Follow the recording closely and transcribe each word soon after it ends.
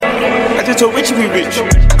told Richie we rich.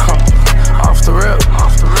 Off the rip.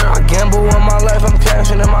 I gamble with my life, I'm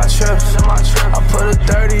cashing in my trips. I put a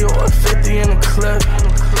 30 or a 50 in the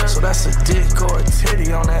clip. So that's a dick or a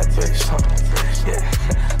titty on that bitch.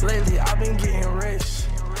 Yeah, lately I've been getting rich.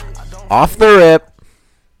 Off the rip.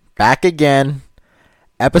 Back again.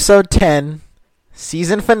 Episode 10.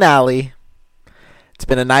 Season finale. It's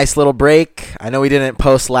been a nice little break. I know we didn't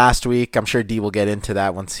post last week. I'm sure D will get into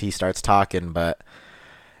that once he starts talking, but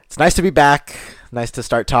it's nice to be back. Nice to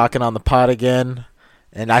start talking on the pod again.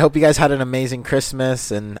 And I hope you guys had an amazing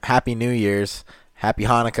Christmas and Happy New Year's. Happy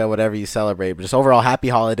Hanukkah, whatever you celebrate. But just overall, happy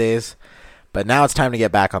holidays. But now it's time to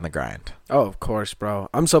get back on the grind. Oh, of course, bro.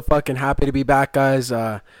 I'm so fucking happy to be back, guys.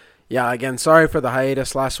 Yeah, again, sorry for the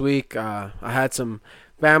hiatus last week. I had some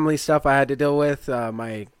family stuff I had to deal with.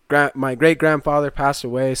 My great-grandfather passed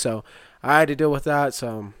away, so I had to deal with that.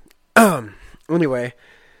 So anyway,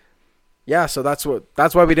 yeah, so that's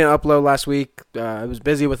why we didn't upload last week. I was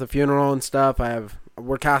busy with a funeral and stuff.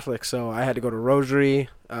 We're Catholic, so I had to go to Rosary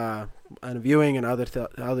and a viewing and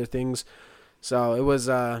other things. So it was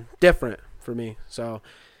different for me. So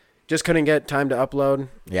just couldn't get time to upload.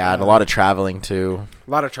 Yeah, and a lot of traveling too.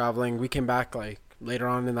 A lot of traveling. We came back like later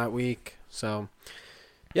on in that week. So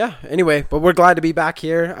yeah, anyway, but we're glad to be back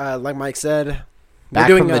here. Like Mike said, Back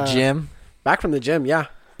from the gym. Back from the gym, yeah.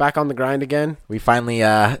 Back on the grind again. We finally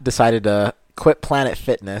decided to quit Planet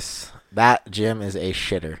Fitness. That gym is a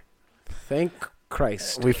shitter. Thank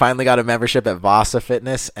Christ. We finally got a membership at Vasa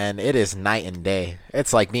Fitness, and it is night and day.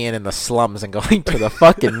 It's like being in the slums and going to the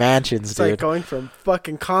fucking mansions, it's dude. Like going from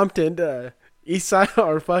fucking Compton to East Side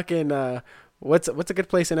or fucking what's a good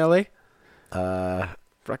place in LA?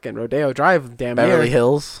 Fucking Rodeo Drive, damn near. Beverly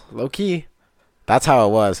Hills. Low key. That's how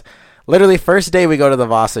it was. Literally, first day we go to the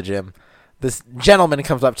Vasa gym, this gentleman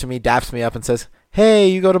comes up to me, daps me up, and says, "Hey,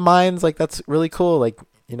 you go to Mines? Like, that's really cool. Like,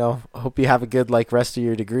 you know, hope you have a good, like, rest of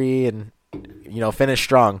your degree and, you know, finish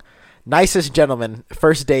strong." Nicest gentleman,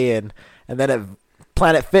 first day in. And then at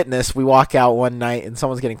Planet Fitness, we walk out one night, and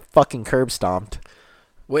someone's getting fucking curb stomped.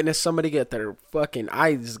 Witness somebody get their fucking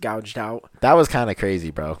eyes gouged out. That was kind of crazy,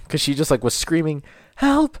 bro. Because she just, like, was screaming,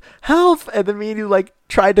 "Help, help." And then me and you, like,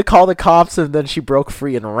 tried to call the cops, and then she broke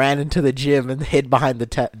free and ran into the gym and hid behind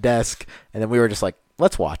the desk. And then we were just like,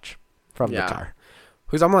 let's watch from the car.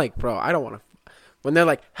 Because I'm like, bro, I don't want to. When they're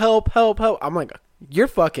like, help, help, help, I'm like, your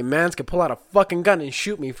fucking mans could pull out a fucking gun and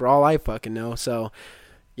shoot me for all I fucking know. So,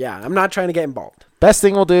 yeah, I'm not trying to get involved. Best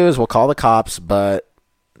thing we'll do is we'll call the cops, but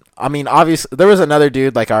I mean, obviously, there was another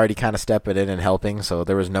dude, like, already kind of stepping in and helping, so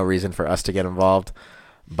there was no reason for us to get involved.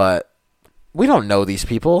 But we don't know these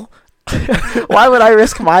people. Why would I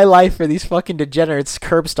risk my life for these fucking degenerates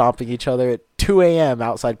curb stomping each other at 2 a.m.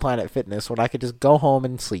 outside Planet Fitness when I could just go home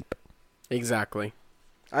and sleep? Exactly.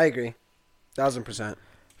 I agree. 1,000%.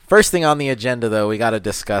 First thing on the agenda, though, we got to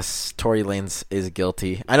discuss Tory Lanez is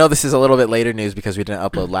guilty. I know this is a little bit later news because we didn't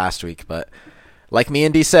upload last week, but like me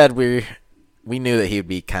and D said, we knew that he would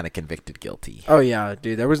be kind of convicted guilty. Oh, yeah,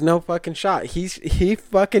 dude. There was no fucking shot. He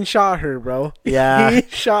fucking shot her, bro. Yeah. He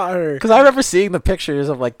shot her. Because I remember seeing the pictures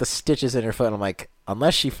of, like, the stitches in her foot, and I'm like,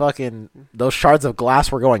 unless she fucking, those shards of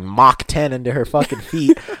glass were going Mach 10 into her fucking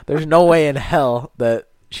feet, there's no way in hell that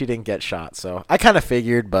she didn't get shot. So I kind of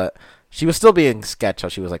figured, but she was still being sketch how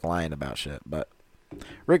she was, like, lying about shit. But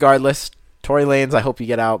regardless, Tory Lanez, I hope you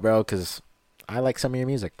get out, bro, because I like some of your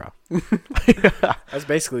music, bro. That's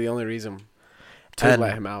basically the only reason to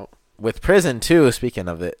let him out. With prison, too, speaking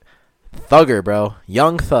of it, Thugger, bro.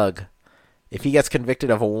 Young Thug. If he gets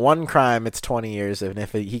convicted of one crime, it's 20 years. And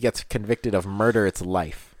if he gets convicted of murder, it's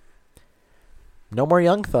life. No more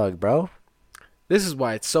Young Thug, bro. This is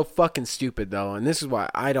why it's so fucking stupid, though. And this is why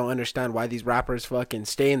I don't understand why these rappers fucking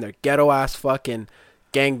stay in their ghetto-ass fucking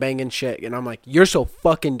gangbanging shit. And I'm like, you're so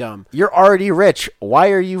fucking dumb. You're already rich.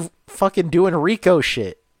 Why are you fucking doing Rico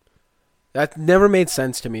shit? That never made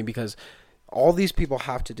sense to me because all these people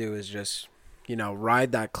have to do is just, you know,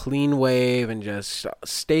 ride that clean wave and just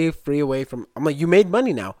stay free away from. I'm like, you made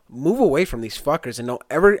money now. Move away from these fuckers and don't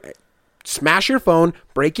ever smash your phone,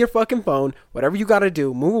 break your fucking phone, whatever you got to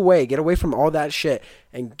do. Move away, get away from all that shit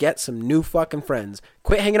and get some new fucking friends.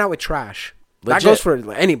 Quit hanging out with trash. Legit. That goes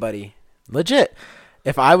for anybody. Legit.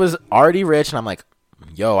 If I was already rich and I'm like,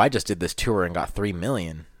 yo, I just did this tour and got $3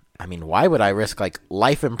 million. I mean, why would I risk, like,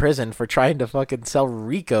 life in prison for trying to fucking sell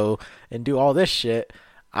Rico and do all this shit?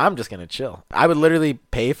 I'm just going to chill. I would literally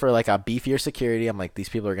pay for, like, a beefier security. I'm like, these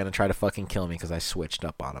people are going to try to fucking kill me because I switched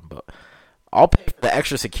up on them. But I'll pay for the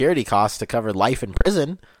extra security costs to cover life in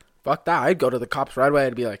prison. Fuck that. I'd go to the cops right away.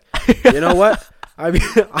 I'd be like, you know what? I mean,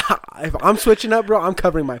 if I'm switching up, bro, I'm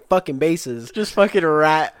covering my fucking bases. Just fucking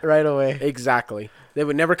rat right away. Exactly. They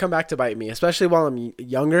would never come back to bite me, especially while I'm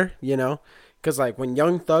younger, you know? Because, like, when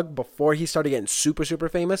Young Thug, before he started getting super, super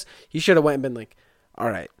famous, he should have went and been like, all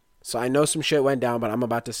right, so I know some shit went down, but I'm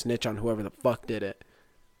about to snitch on whoever the fuck did it.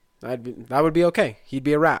 That would be okay. He'd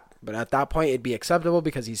be a rat. But at that point, it'd be acceptable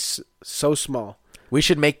because he's so small. We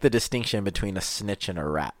should make the distinction between a snitch and a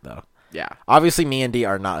rat, though. Yeah. Obviously, me and D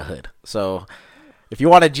are not hood. So if you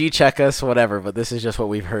want to G-check us, whatever. But this is just what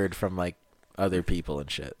we've heard from, like, other people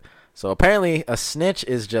and shit. So apparently, a snitch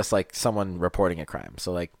is just, like, someone reporting a crime.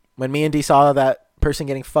 So, like, when me and D saw that person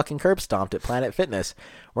getting fucking curb stomped at Planet Fitness,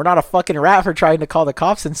 we're not a fucking rat for trying to call the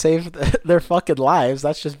cops and save their fucking lives.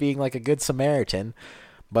 That's just being, like, a good Samaritan.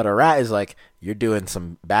 But a rat is like, you're doing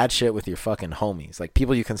some bad shit with your fucking homies. Like,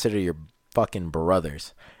 people you consider your fucking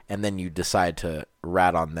brothers. And then you decide to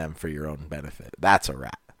rat on them for your own benefit. That's a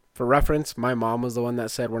rat. For reference, my mom was the one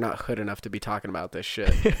that said we're not hood enough to be talking about this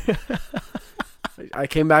shit. I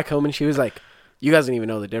came back home and she was like, you guys don't even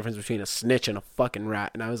know the difference between a snitch and a fucking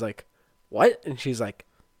rat. And I was like, what? And she's like,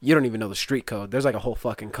 you don't even know the street code. There's like a whole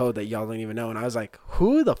fucking code that y'all don't even know. And I was like,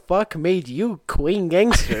 who the fuck made you queen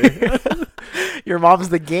gangster? Your mom's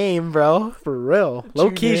the game, bro. For real.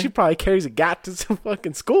 Low key, she probably carries a gat to some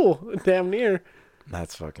fucking school. Damn near.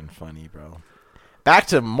 That's fucking funny, bro. Back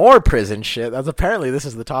to more prison shit. That's apparently this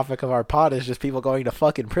is the topic of our pod, is just people going to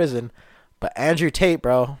fucking prison. But Andrew Tate,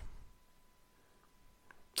 bro.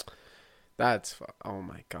 Oh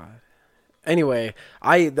my God. Anyway,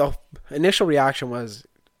 the initial reaction was,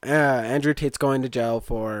 Andrew Tate's going to jail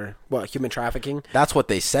for, human trafficking? That's what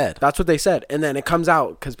they said. That's what they said. And then it comes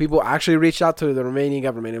out because people actually reached out to the Romanian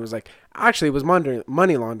government. It was like, actually, it was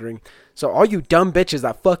money laundering. So all you dumb bitches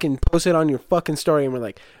that fucking posted on your fucking story and were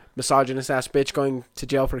like, misogynist ass bitch going to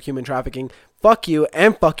jail for human trafficking, fuck you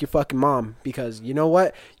and fuck your fucking mom. Because you know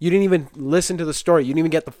what? You didn't even listen to the story. You didn't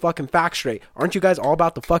even get the fucking facts straight. Aren't you guys all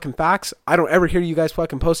about the fucking facts? I don't ever hear you guys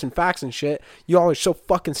fucking posting facts and shit. You all are so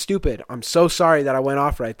fucking stupid. I'm so sorry that I went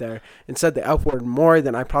off right there and said the F word more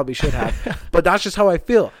than I probably should have. But that's just how I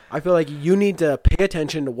feel. I feel like you need to pay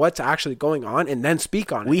attention to what's actually going on and then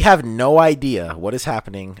speak on it. We have no idea what is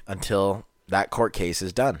happening until that court case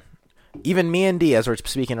is done. Even me and D, as we're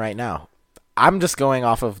speaking right now, I'm just going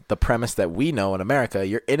off of the premise that we know in America,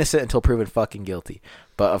 you're innocent until proven fucking guilty.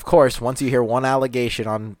 But of course, once you hear one allegation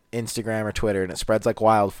on Instagram or Twitter and it spreads like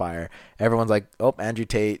wildfire, everyone's like, oh, Andrew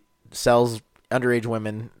Tate sells underage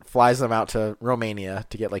women, flies them out to Romania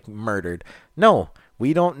to get like murdered. No,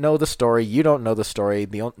 we don't know the story. You don't know the story.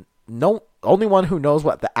 The only one who knows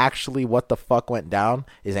what the fuck went down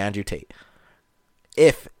is Andrew Tate.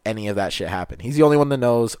 If any of that shit happened. He's the only one that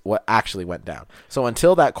knows what actually went down. So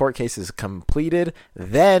until that court case is completed,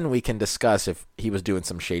 then we can discuss if he was doing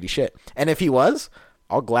some shady shit. And if he was,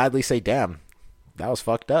 I'll gladly say, damn, that was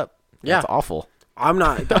fucked up. Yeah. That's awful. I'm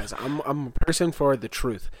not, guys. I'm a person for the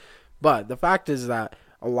truth. But the fact is that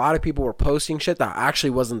a lot of people were posting shit that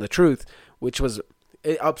actually wasn't the truth,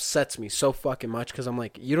 it upsets me so fucking much because I'm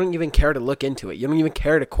like, you don't even care to look into it. You don't even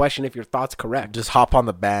care to question if your thought's correct. Just hop on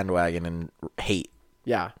the bandwagon and hate.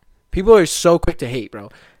 Yeah. People are so quick to hate, bro.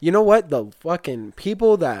 You know what? The fucking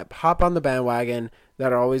people that hop on the bandwagon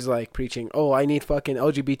that are always like preaching, oh, I need fucking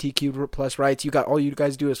LGBTQ plus rights. All you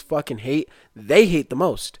guys do is fucking hate. They hate the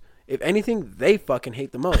most. If anything, they fucking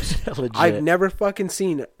hate the most. I've never fucking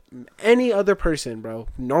seen any other person, bro,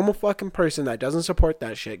 normal fucking person that doesn't support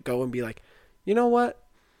that shit, go and be like, you know what?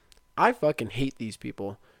 I fucking hate these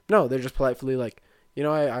people. No, they're just politely like, you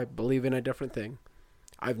know, I believe in a different thing.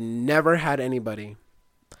 I've never had anybody.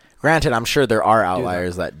 Granted, I'm sure there are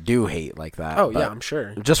outliers that do hate like that. Oh, yeah, I'm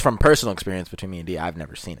sure. Just from personal experience between me and D, I've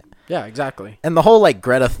never seen it. Yeah, exactly. And the whole, like,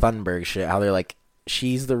 Greta Thunberg shit, how they're like,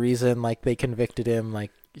 she's the reason, like, they convicted him,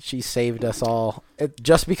 like, she saved us all.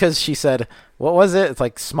 Just because she said, what was it? It's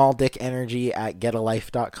like smalldickenergy at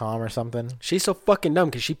getalife.com or something. She's so fucking dumb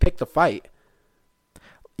because she picked the fight.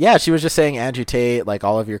 Yeah, she was just saying, Andrew Tate, like,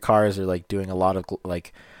 all of your cars are, like, doing a lot of,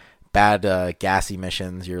 like, bad gas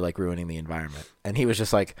emissions. You're, like, ruining the environment. And he was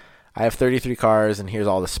just like, I have 33 cars, and here's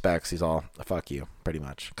all the specs. He's all, fuck you, pretty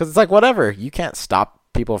much. Because it's like, whatever. You can't stop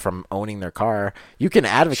people from owning their car. You can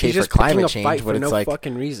advocate for climate change, but it's like,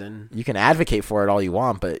 fucking reason. You can advocate for it all you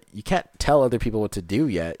want, but you can't tell other people what to do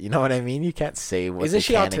yet. You know what I mean? You can't say what they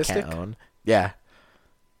can and can't own. Yeah.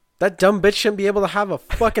 That dumb bitch shouldn't be able to have a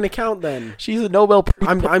fucking account then. She's a Nobel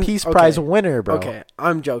Peace Prize winner, bro. Okay,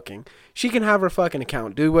 I'm joking. She can have her fucking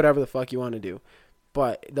account. Do whatever the fuck you want to do.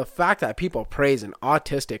 But the fact that people praise an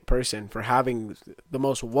autistic person for having the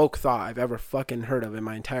most woke thought I've ever fucking heard of in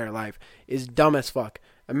my entire life is dumb as fuck.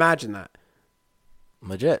 Imagine that.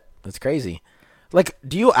 Legit. That's crazy. Like,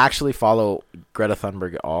 do you actually follow Greta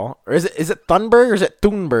Thunberg at all? Or is it Thunberg or is it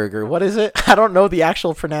Thunberg or what is it? I don't know the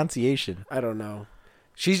actual pronunciation. I don't know.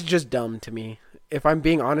 She's just dumb to me. If I'm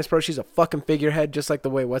being honest, bro, she's a fucking figurehead, just like the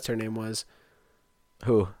way what's her name was.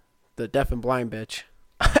 Who? The deaf and blind bitch.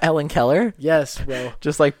 Ellen Keller? Yes, bro.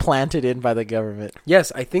 Just like planted in by the government.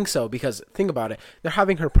 Yes, I think so, because think about it. They're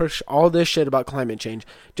having her push all this shit about climate change,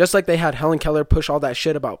 just like they had Helen Keller push all that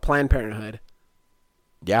shit about Planned Parenthood.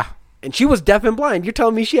 Yeah. And she was deaf and blind. You're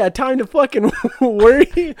telling me she had time to fucking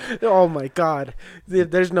worry? Oh my God.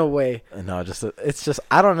 There's no way. No, it's just,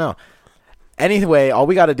 I don't know. Anyway, all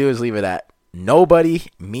we got to do is leave it at nobody,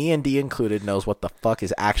 me and D included, knows what the fuck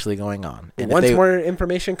is actually going on. And once more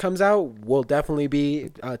information comes out, we'll definitely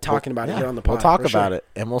be talking about it here on the pod. We'll talk about it.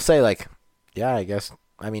 And we'll say, like, yeah, I guess.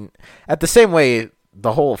 I mean, at the same way,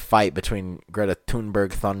 the whole fight between Greta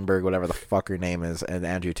Thunberg, whatever the fuck her name is, and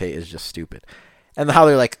Andrew Tate is just stupid. And how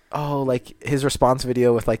they're like, oh, like his response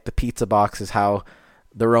video with like the pizza box is how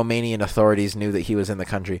the Romanian authorities knew that he was in the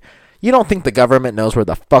country. You don't think the government knows where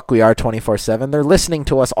the fuck we are 24/7? They're listening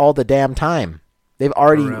to us all the damn time. They've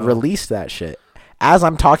already released that shit. As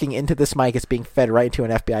I'm talking into this mic, it's being fed right into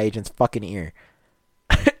an FBI agent's fucking ear.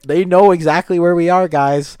 They know exactly where we are,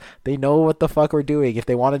 guys. They know what the fuck we're doing. If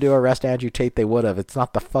they wanted to arrest Andrew Tate, they would have. It's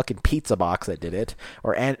not the fucking pizza box that did it,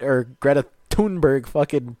 or Greta Thunberg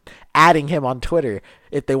fucking adding him on Twitter.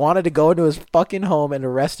 If they wanted to go into his fucking home and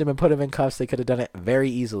arrest him and put him in cuffs, they could have done it very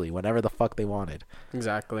easily, whenever the fuck they wanted.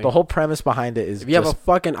 Exactly. The whole premise behind it is, if you have a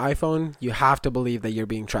fucking iPhone, you have to believe that you're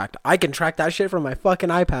being tracked. I can track that shit from my fucking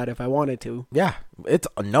iPad if I wanted to. Yeah, it's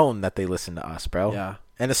known that they listen to us, bro. Yeah.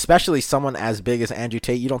 And especially someone as big as Andrew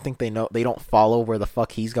Tate, you don't think they don't follow where the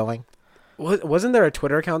fuck he's going? Wasn't there a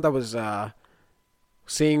Twitter account that was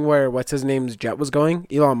seeing where what's his name's jet was going?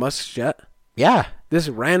 Elon Musk's jet? Yeah. This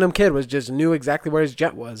random kid knew exactly where his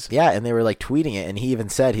jet was. Yeah, and they were like tweeting it, and he even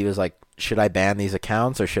said, he was like, should I ban these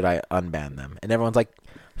accounts or should I unban them? And everyone's like,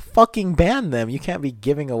 fucking ban them. You can't be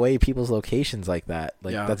giving away people's locations like that.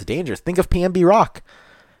 Like, that's dangerous. Think of PNB Rock.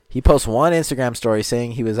 He posts one Instagram story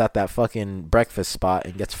saying he was at that fucking breakfast spot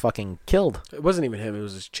and gets fucking killed. It wasn't even him. It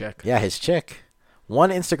was his chick. Yeah, his chick. One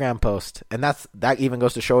Instagram post. And that even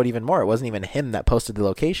goes to show it even more. It wasn't even him that posted the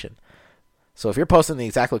location. So if you're posting the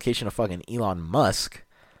exact location of fucking Elon Musk,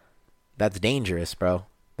 that's dangerous, bro.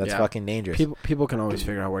 That's fucking dangerous. People can always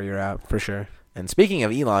figure out where you're at, for sure. And speaking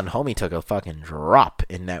of Elon, homie took a fucking drop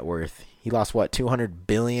in net worth. He lost, what, $200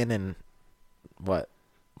 billion in, what,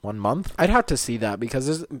 1 month? I'd have to see that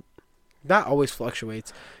because that always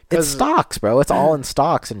fluctuates. It's stocks, bro. It's all in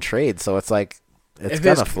stocks and trades, so it's like, it's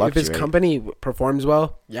going to fluctuate. If his company performs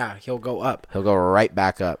well, yeah, he'll go up. He'll go right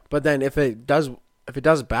back up. But then if it does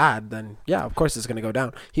bad, then yeah, of course it's going to go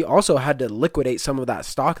down. He also had to liquidate some of that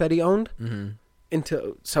stock that he owned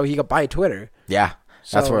so he could buy Twitter. Yeah,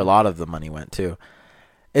 that's where a lot of the money went too.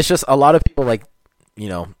 It's just a lot of people like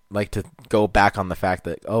to go back on the fact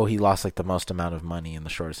that, oh, he lost like the most amount of money in the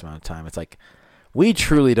shortest amount of time. It's like, we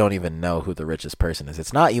truly don't even know who the richest person is.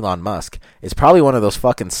 It's not Elon Musk. It's probably one of those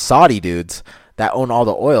fucking Saudi dudes that own all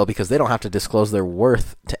the oil because they don't have to disclose their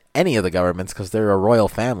worth to any of the governments because they're a royal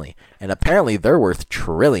family. And apparently they're worth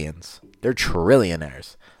trillions. They're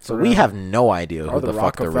trillionaires. So we have no idea who the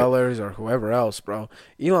fuck the Rockefellers or whoever else, bro.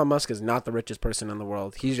 Elon Musk is not the richest person in the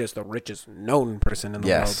world. He's just the richest known person in the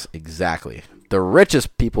world. Yes, exactly. The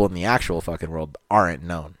richest people in the actual fucking world aren't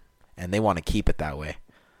known. And they want to keep it that way.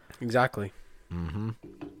 Exactly.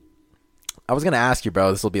 I was going to ask you, bro,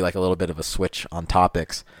 this will be like a little bit of a switch on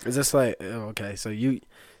topics. Is this like, okay, so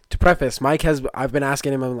to preface, I've been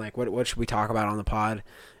asking him, I'm like, what should we talk about on the pod?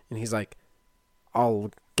 And he's like,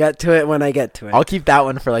 I'll get to it when I get to it. I'll keep that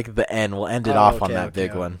one for like the end. We'll end it off on that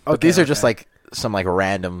big one. But these are just like some like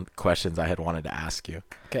random questions I had wanted to ask you.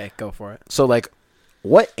 Okay, go for it. So like,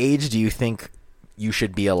 what age do you think you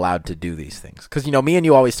should be allowed to do these things? Because, me and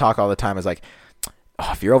you always talk all the time is like, oh,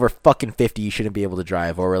 if you're over fucking 50, you shouldn't be able to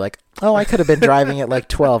drive. Or we're like, oh, I could have been driving at like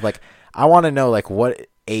 12. Like, I want to know like what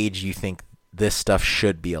age you think this stuff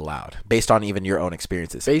should be allowed based on even your own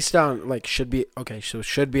experiences. Based on like should be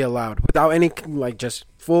allowed without any like just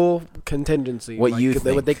full contingency. What you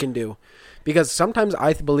think? What they can do, because sometimes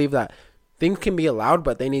I believe that things can be allowed,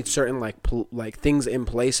 but they need certain like things in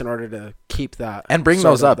place in order to keep that and bring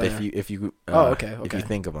those up there. if you if you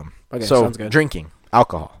think of them. Okay, so sounds good. Drinking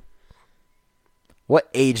alcohol. What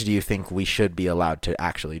age do you think we should be allowed to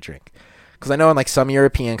actually drink? Because I know in like some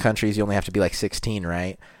European countries you only have to be like 16,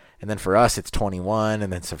 right? And then for us it's 21,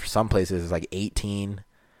 and then for some places it's like 18.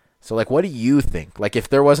 So like, what do you think? Like, if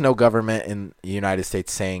there was no government in the United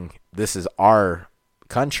States saying this is our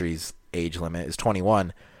country's age limit is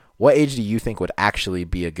 21, what age do you think would actually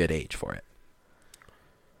be a good age for it?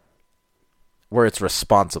 where it's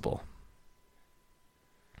responsible?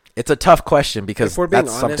 It's a tough question because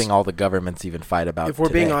that's something all the governments even fight about. If we're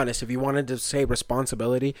being honest, if you wanted to say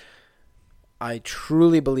responsibility, I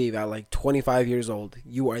truly believe at like 25 years old,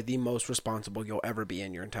 you are the most responsible you'll ever be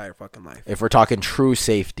in your entire fucking life. If we're talking true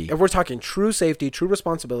safety. If we're talking true safety, true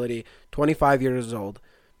responsibility, 25 years old,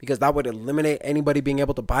 because that would eliminate anybody being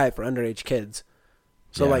able to buy it for underage kids.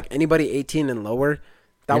 So like anybody 18 and lower,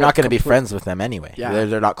 you're not going to be friends with them anyway. Yeah.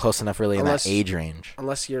 They're not close enough really in that age range.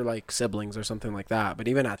 Unless you're like siblings or something like that. But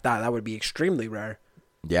even at that would be extremely rare.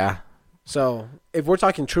 Yeah. So if we're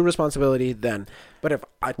talking true responsibility, then. But if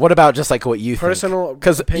what about just like what you personal think?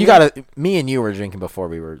 Because you gotta. Me and you were drinking before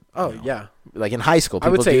we were. Oh yeah. Like in high school, people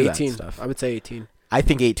I would say do 18. That stuff. I would say 18. I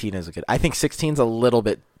think 18 is a good. I think 16's a little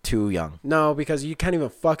bit too young. No, because you can't even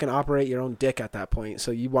fucking operate your own dick at that point.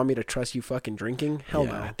 So you want me to trust you fucking drinking? Hell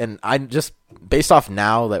no. And I just, based off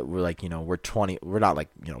now that we're like, we're 20, we're not like,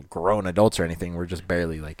 grown adults or anything. We're just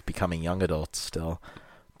barely like becoming young adults still.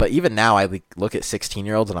 But even now I like, look at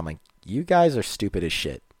 16-year-olds and I'm like, you guys are stupid as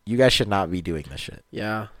shit. You guys should not be doing this shit.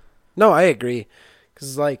 Yeah. No, I agree.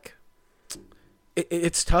 Because like,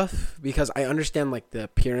 it's tough because I understand like the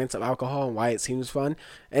appearance of alcohol and why it seems fun,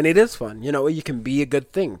 and it is fun. You can be a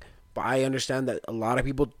good thing, but I understand that a lot of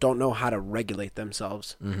people don't know how to regulate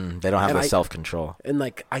themselves. Mm-hmm. They don't have the self-control. And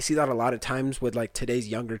like I see that a lot of times with like today's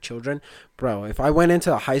younger children, bro. If I went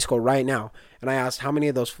into a high school right now and I asked how many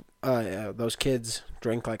of those kids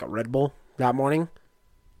drank like a Red Bull that morning,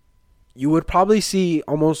 you would probably see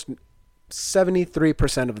almost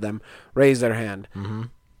 73% of them raise their hand. Mm-hmm.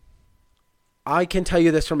 I can tell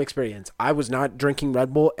you this from experience. I was not drinking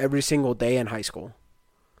Red Bull every single day in high school.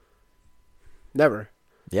 Never.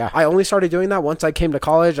 Yeah. I only started doing that once I came to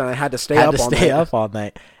college and I had to stay up all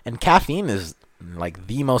night. And caffeine is like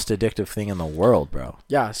the most addictive thing in the world, bro.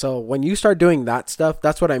 Yeah. So when you start doing that stuff,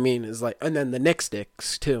 that's what I mean is like, and then the Nick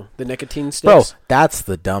sticks too. The nicotine sticks. Bro, that's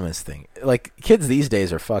the dumbest thing. Like kids these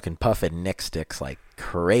days are fucking puffing Nick sticks like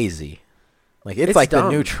crazy. Like it's like dumb.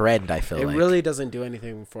 The new trend, I feel like. It really doesn't do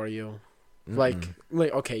anything for you. Like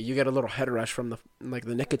okay, you get a little head rush from the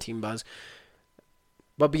nicotine buzz,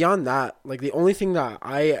 but beyond that, like the only thing that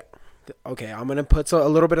I'm gonna put a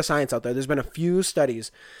little bit of science out there. There's been a few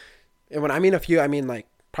studies, and when I mean a few, I mean like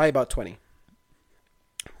probably about 20.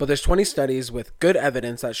 But there's 20 studies with good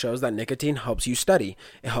evidence that shows that nicotine helps you study.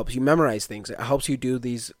 It helps you memorize things. It helps you do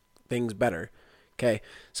these things better. Okay,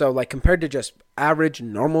 so like compared to just average,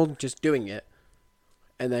 normal, just doing it.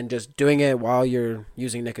 And then just doing it while you're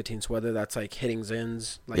using nicotine, so whether that's like hitting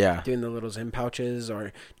Zins, like doing the little Zin pouches,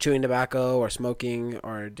 or chewing tobacco, or smoking,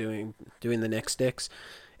 or doing the Nick sticks,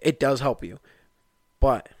 it does help you.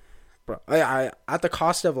 But, bro, I at the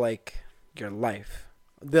cost of like your life,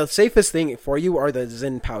 the safest thing for you are the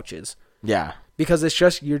Zin pouches. Yeah, because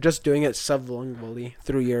you're just doing it sublingually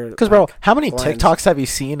through your. Because bro, how many TikToks have you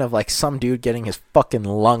seen of like some dude getting his fucking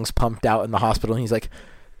lungs pumped out in the hospital, and he's like,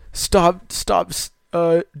 stop.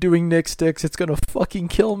 Doing Nick sticks, it's gonna fucking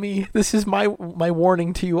kill me. This is my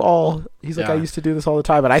warning to you all. He's like, I used to do this all the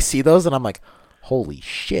time, and I see those, and I'm like, holy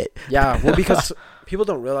shit. Yeah, well, because people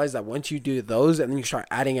don't realize that once you do those, and then you start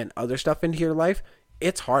adding in other stuff into your life,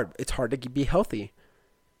 it's hard. It's hard to be healthy.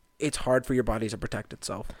 It's hard for your body to protect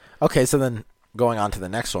itself. Okay, so then going on to the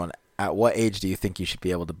next one, at what age do you think you should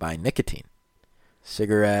be able to buy nicotine?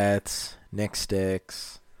 Cigarettes, Nick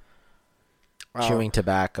sticks, chewing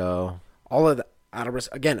tobacco, all of that. At a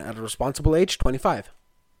responsible age, 25.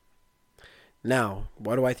 Now,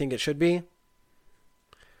 what do I think it should be?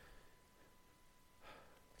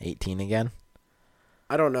 18 again?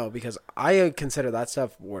 I don't know, because I consider that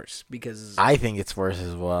stuff worse. Because I think it's worse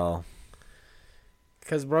as well.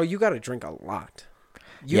 Because, bro, you got to drink a lot.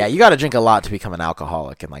 You got to drink a lot to become an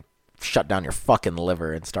alcoholic and, like, shut down your fucking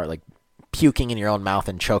liver and start, like, puking in your own mouth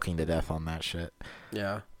and choking to death on that shit.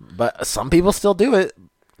 Yeah. But some people still do it.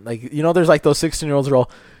 Like, there's like those 16-year-olds who are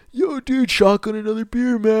all, yo, dude, shotgun another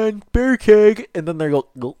beer, man, bear keg. And then they go,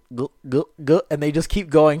 and they just keep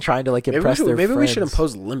going, trying to, like, impress their friends. Maybe we should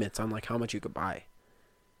impose limits on, like, how much you could buy.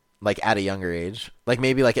 Like, at a younger age. Like,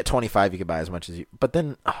 maybe, like, at 25 you could buy as much as you... But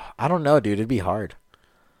then, I don't know, dude. It'd be hard.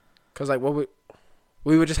 Because, like,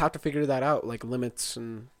 we would just have to figure that out, like, limits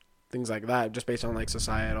and things like that, just based on, like,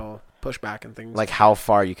 societal pushback and things. Like how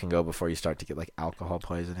far you can go before you start to get like alcohol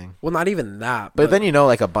poisoning. Well, not even that. But then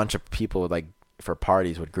like a bunch of people would like for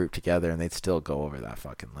parties would group together and they'd still go over that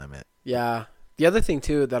fucking limit. Yeah. The other thing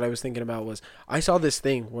too that I was thinking about was I saw this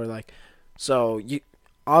thing where like, so you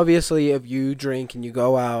obviously if you drink and you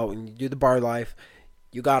go out and you do the bar life,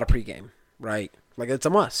 you got a pregame, right? Like it's a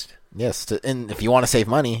must. Yes, and if you want to save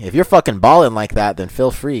money, if you're fucking balling like that, then feel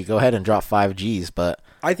free. Go ahead and drop 5 G's, but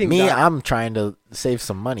I think I'm trying to save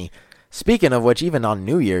some money. Speaking of which, even on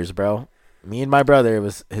New Year's, bro, me and my brother, it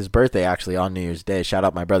was his birthday actually on New Year's Day. Shout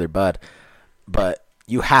out my brother Bud. But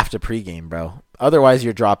you have to pregame, bro. Otherwise,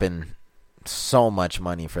 you're dropping so much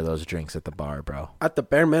money for those drinks at the bar, bro. at the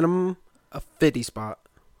bare minimum, a 50 spot.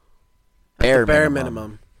 Bare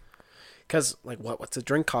minimum. Because, like, what's a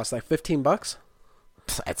drink cost? Like $15?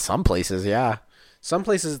 At some places, yeah. Some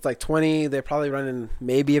places it's like 20. They're probably running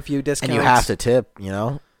maybe a few discounts. And you have to tip, you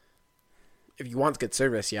know? If you want good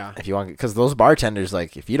service, yeah. If you want, because those bartenders,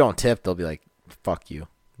 like, if you don't tip, they'll be like, fuck you.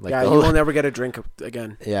 Like, yeah, you will never get a drink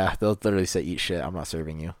again. Yeah, they'll literally say, eat shit. I'm not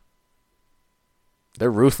serving you.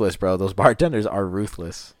 They're ruthless, bro. Those bartenders are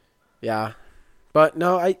ruthless. Yeah. But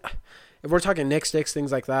no, if we're talking Nick Sticks,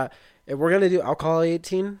 things like that, if we're going to do alcohol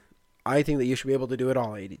 18, I think that you should be able to do it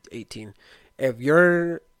all 18. If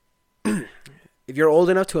you're old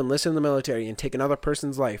enough to enlist in the military and take another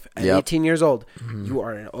person's life at 18 years old, you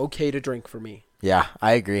are okay to drink for me. Yeah,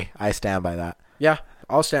 I agree. I stand by that. Yeah,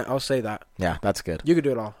 I'll say that. Yeah, that's good. You could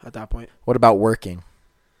do it all at that point. What about working?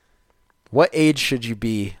 What age should you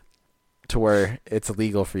be to where it's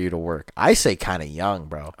legal for you to work? I say kind of young,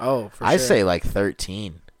 bro. Oh, for sure. I say like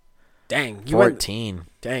 13. Dang. 14.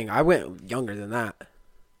 Dang, I went younger than that.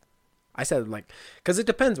 I said like, because it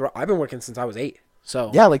depends, bro. I've been working since I was 8.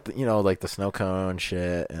 So yeah, like, you know, like the snow cone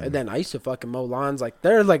shit. And then I used to fucking mow lawns. Like,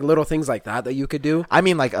 there are like little things like that you could do. I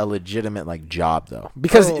mean, like a legitimate like job though,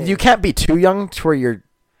 because you can't be too young to where you're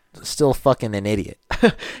still fucking an idiot.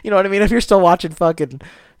 You know what I mean? If you're still watching fucking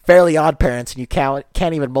Fairly Odd Parents and you can't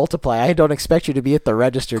even multiply, I don't expect you to be at the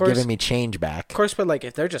register giving me change back. Of course, but like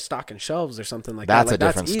if they're just stocking shelves or something like that's that, a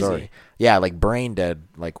different story. Easy. Yeah, like brain dead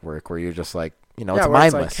like work where you're just like, you know, yeah, it's where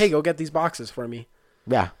mindless. It's like, hey, go get these boxes for me.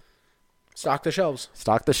 Yeah. Stock the shelves.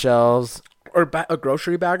 Stock the shelves. Or a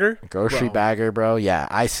grocery bagger. Bagger, bro. Yeah,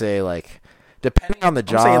 I say like, depending on the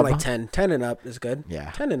job. I'm saying like 10. 10 and up is good.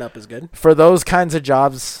 Yeah. 10 and up is good. For those kinds of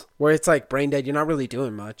jobs. Where it's like brain dead, you're not really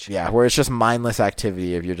doing much. Yeah, where it's just mindless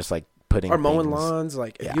activity if you're just like putting. Or mowing lawns.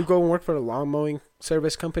 Like if you go and work for a lawn mowing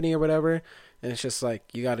service company or whatever, and it's just like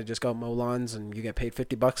you got to just go mow lawns and you get paid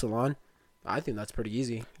 $50 a lawn. I think that's pretty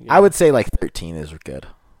easy. You know? I would say like 13 is good.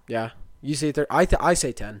 Yeah. You say I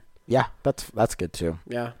say 10. Yeah, that's good too.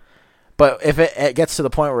 Yeah. But if it gets to the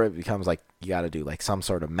point where it becomes like you got to do like some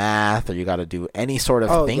sort of math or you got to do any sort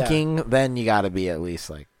of thinking, then you got to be at least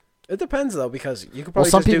like. It depends though, because you could probably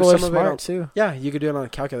some just people do are some smart of it too. Yeah, you could do it on a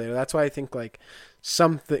calculator. That's why I think like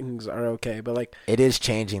some things are okay, but like it is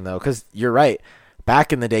changing though, because you're right.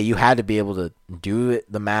 Back in the day, you had to be able to do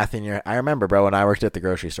the math in your. I remember, bro, when I worked at the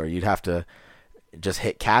grocery store, you'd have to just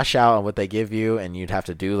hit cash out on what they give you, and you'd have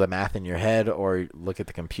to do the math in your head or look at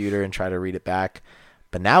the computer and try to read it back.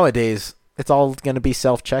 But nowadays, it's all going to be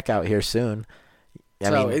self-checkout here soon. I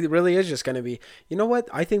mean, it really is just going to be, you know what?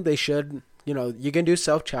 I think they should, you know, you can do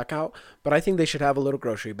self-checkout, but I think they should have a little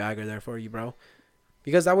grocery bagger there for you, bro.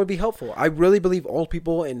 Because that would be helpful. I really believe old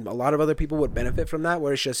people and a lot of other people would benefit from that,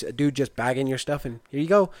 where it's just a dude just bagging your stuff and here you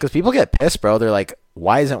go. Because people get pissed, bro. They're like,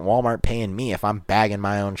 why isn't Walmart paying me if I'm bagging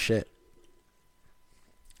my own shit?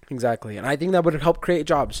 Exactly. And I think that would help create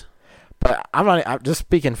jobs. But I'm just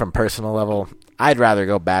speaking from personal level. I'd rather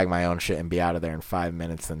go bag my own shit and be out of there in 5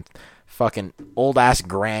 minutes than fucking old ass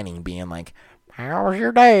granny being like, how was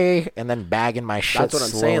your day? And then bagging my shit. That's what I'm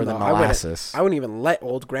saying, though. Molasses. I wouldn't even let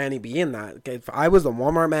old granny be in that. If I was the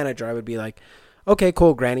Walmart manager, I would be like, okay,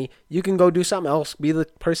 cool, granny. You can go do something else. Be the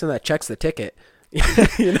person that checks the ticket.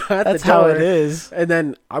 You know, that's how it is. And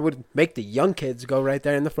then I would make the young kids go right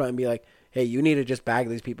there in the front and be like, hey, you need to just bag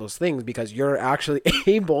these people's things because you're actually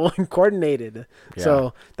able and coordinated. Yeah.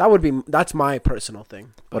 So that's my personal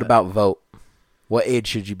thing. What about vote? What age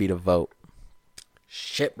should you be to vote?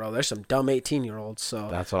 Shit, bro. There's some dumb 18-year-olds. So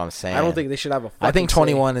that's what I'm saying. I don't think they should have a fucking I think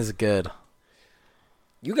 21 is good.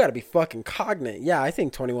 You got to be fucking cognate. Yeah, I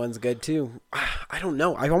think 21's good too. I don't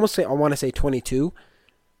know. I want to say 22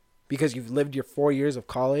 because you've lived your 4 years of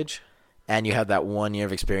college. And you have that 1 year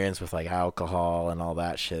of experience with like alcohol and all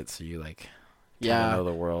that shit, so you like know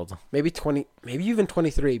the world. Maybe 20, maybe even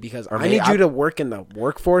 23, because I need you to work in the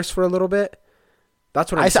workforce for a little bit.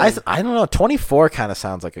 That's what I'm saying. I don't know. 24 kind of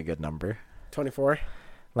sounds like a good number. 24?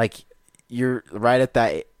 Like you're right at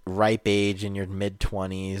that ripe age in your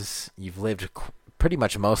mid-20s. You've lived pretty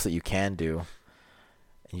much most that you can do.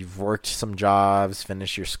 You've worked some jobs,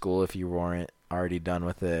 finished your school if you weren't already done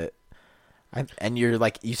with it. And you're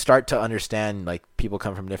like, you start to understand like people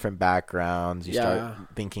come from different backgrounds. You start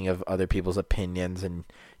thinking of other people's opinions, and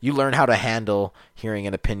you learn how to handle hearing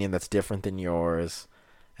an opinion that's different than yours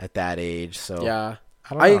at that age. So yeah,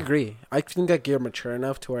 I agree. I think like you're mature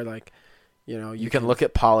enough to where like, you know, you can look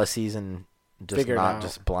at policies and just figure it not out.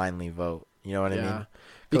 just blindly vote. You know what I mean? Yeah.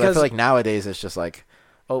 Because I feel like nowadays it's just like,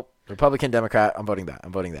 oh, Republican, Democrat, I'm voting that.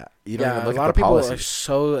 I'm voting that. You don't even look a lot at of the people policies. are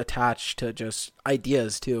so attached to just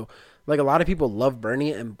ideas too. Like a lot of people love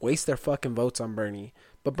Bernie and waste their fucking votes on Bernie.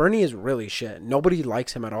 But Bernie is really shit. Nobody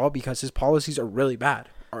likes him at all because his policies are really bad.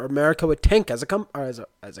 Or America would tank as a company,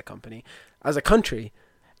 as a country.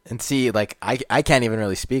 And see, like, I can't even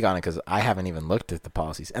really speak on it because I haven't even looked at the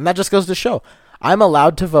policies. And that just goes to show I'm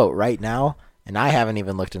allowed to vote right now, and I haven't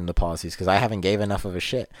even looked into the policies because I haven't gave enough of a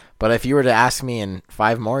shit. But if you were to ask me in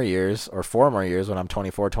 5 more years or 4 more years when I'm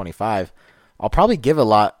 24, 25, I'll probably give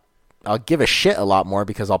a shit a lot more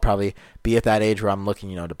because I'll probably be at that age where I'm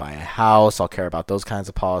looking, to buy a house. I'll care about those kinds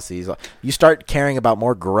of policies. You start caring about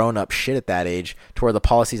more grown-up shit at that age to where the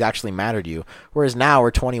policies actually matter to you. Whereas now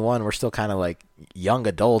we're 21, we're still kind of like young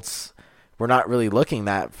adults. We're not really looking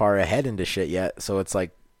that far ahead into shit yet. So it's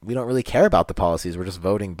like we don't really care about the policies. We're just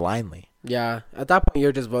voting blindly. Yeah, at that point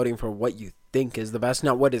you're just voting for what you think is the best,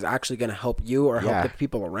 not what is actually going to help you or help the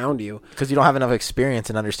people around you. Because you don't have enough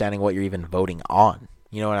experience in understanding what you're even voting on.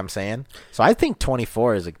 You know what I'm saying? So I think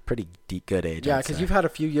 24 is a pretty good age. Yeah, because you've had a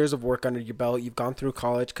few years of work under your belt. You've gone through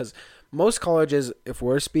college. Because most colleges, if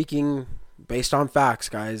we're speaking based on facts,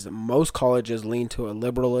 guys, most colleges lean to a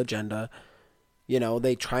liberal agenda.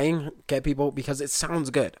 They try and get people because it sounds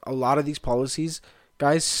good. A lot of these policies,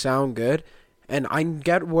 guys, sound good. And I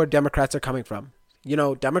get where Democrats are coming from.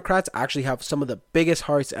 Democrats actually have some of the biggest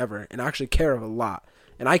hearts ever and actually care a lot.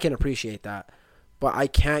 And I can appreciate that. But I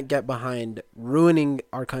can't get behind ruining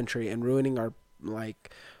our country and ruining our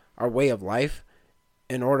way of life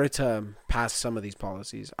in order to pass some of these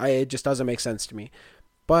policies. It just doesn't make sense to me.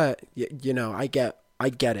 But I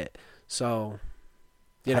get it. So,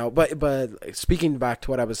 but speaking back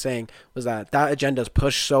to what I was saying was that agenda is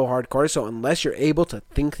pushed so hardcore. So unless you're able to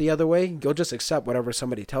think the other way, you'll just accept whatever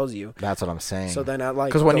somebody tells you. That's what I'm saying. So then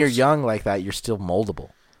because when you're young like that, you're still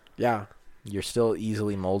moldable. Yeah. You're still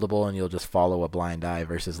easily moldable, and you'll just follow a blind eye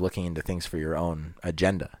versus looking into things for your own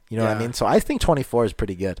agenda. You know what I mean? So I think 24 is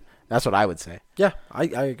pretty good. That's what I would say. Yeah, I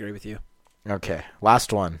agree with you. Okay,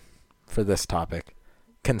 last one for this topic.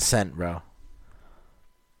 Consent, bro.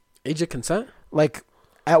 Age of consent? Like,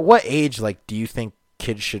 at what age, do you think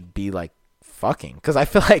kids should be, fucking? Because I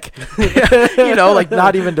feel like,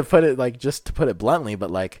 not even to put it, just to put it bluntly,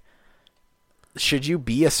 but, should you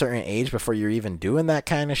be a certain age before you're even doing that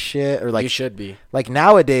kind of shit? Or you should be.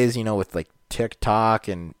 Nowadays, with TikTok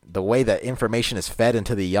and the way that information is fed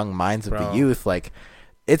into the young minds of the youth,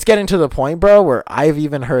 it's getting to the point, bro, where I've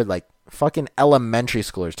even heard fucking elementary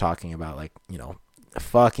schoolers talking about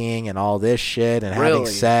fucking and all this shit and having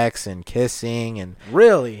sex and kissing and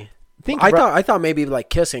really. I thought maybe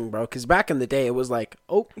kissing, bro, because back in the day it was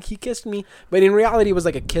oh, he kissed me, but in reality it was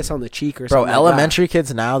a kiss on the cheek or something. Bro, elementary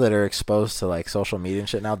kids now that are exposed to social media and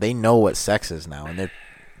shit now, they know what sex is now, and they're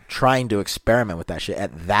trying to experiment with that shit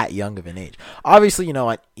at that young of an age. Obviously,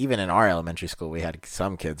 even in our elementary school we had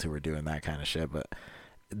some kids who were doing that kind of shit, but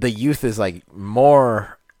the youth is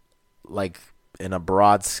more in a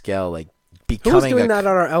broad scale becoming. Who was doing that at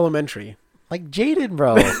our elementary? Jaden,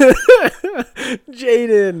 bro.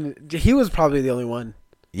 Jaden. He was probably the only one.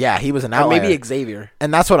 Yeah, he was an outlier. Or maybe Xavier.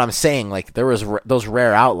 And that's what I'm saying. There was those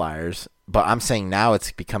rare outliers, but I'm saying now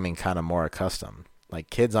it's becoming kind of more accustomed.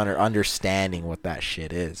 Kids understanding what that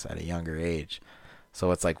shit is at a younger age.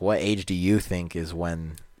 So it's what age do you think is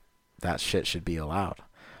when that shit should be allowed?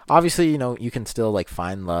 Obviously, you can still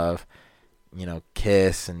find love,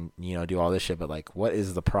 kiss and, do all this shit. But what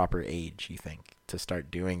is the proper age, you think, to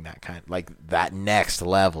start doing that that next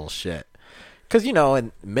level shit? Because,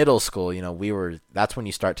 in middle school, that's when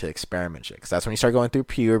you start to experiment shit. Because that's when you start going through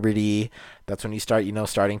puberty. That's when you start,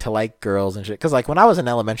 starting to like girls and shit. Because, when I was in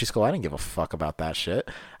elementary school, I didn't give a fuck about that shit.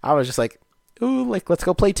 I was just ooh, let's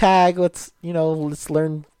go play tag. Let's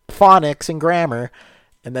learn phonics and grammar.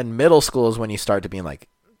 And then middle school is when you start to being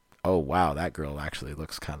oh, wow, that girl actually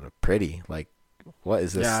looks kind of pretty. What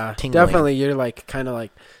is this? Yeah, tingling? Definitely. You're kind of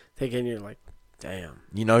thinking, you're damn.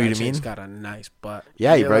 You know what I mean? She's got a nice butt.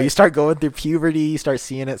 Yeah, bro. You start going through puberty. You start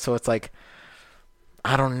seeing it. So it's I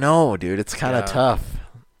don't know, dude. It's kind of tough.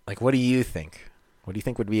 What do you think? What do you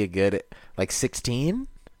think would be a good, 16?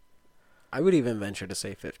 I would even venture to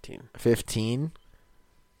say 15. 15?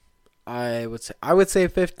 I would say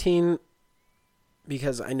 15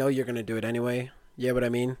 because I know you're going to do it anyway. Yeah, what I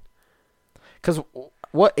mean? Because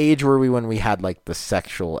what age were we when we had the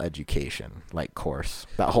sexual education course,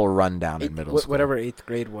 that whole rundown in middle school? Whatever 8th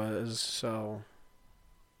grade was. So,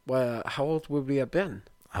 how old would we have been?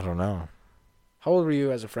 I don't know. How old were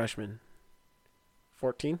you as a freshman?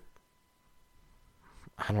 14?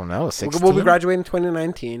 I don't know, 16? Well, we graduated in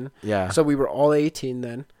 2019. Yeah. So we were all 18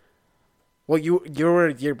 then. Well, you're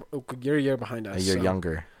a year behind us. A year so.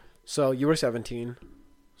 younger. So you were 17.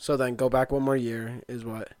 So then go back one more year is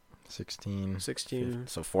what? 16. 16.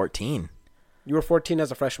 So 14. You were 14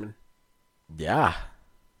 as a freshman. Yeah.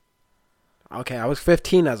 Okay, I was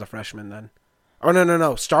 15 as a freshman then. Oh,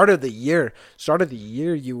 no. Start of the year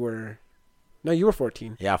you were... No, you were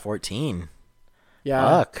 14. Yeah, 14. Yeah.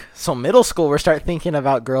 Fuck. So middle school, we're start thinking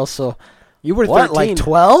about girls. So You were what, 13. like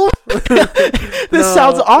 12? This No.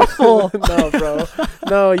 sounds awful. No, bro.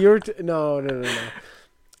 No, you were... No.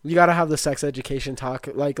 You got to have the sex education talk,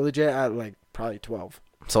 like, legit at, like, probably 12.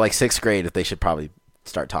 So like 6th grade, they should probably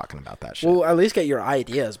start talking about that shit. Well, at least get your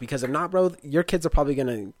ideas, because if not, bro, your kids are probably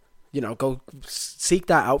going to, go seek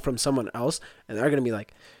that out from someone else, and they're going to be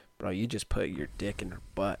like, bro, you just put your dick in her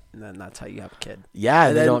butt, and then that's how you have a kid. Yeah,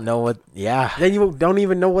 And they then- don't know what... Yeah. Then you don't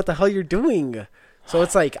even know what the hell you're doing. So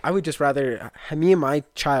it's like, I would just rather me and my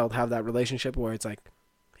child have that relationship where it's like,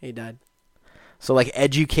 hey, Dad. So like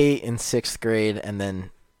educate in 6th grade, and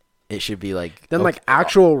then it should be like... Then okay, like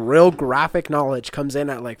actual real graphic knowledge comes in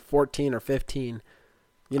at like 14 or 15,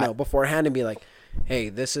 beforehand, and be like, hey,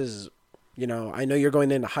 this is, I know you're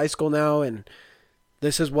going into high school now, and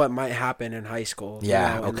this is what might happen in high school.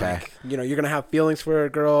 Yeah, and okay. like, you're going to have feelings for a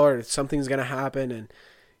girl, or something's going to happen, and,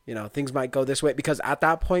 things might go this way. Because at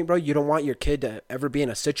that point, bro, you don't want your kid to ever be in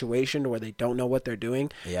a situation where they don't know what they're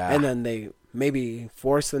doing. Yeah. And then they maybe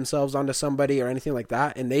force themselves onto somebody or anything like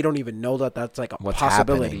that, and they don't even know that that's like a what's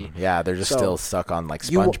possibility. happening. Yeah, they're just So, still stuck on like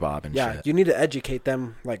SpongeBob and shit. you need to educate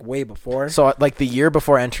them like way before. So like the year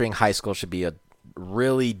before entering high school should be a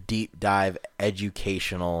really deep dive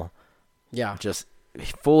educational, Yeah. just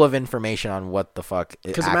full of information on what the fuck it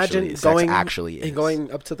Because actually, imagine sex going actually is. and going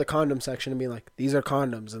up to the condom section and being like, these are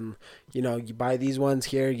condoms, and you buy these ones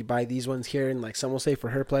here, you buy these ones here, and like some will say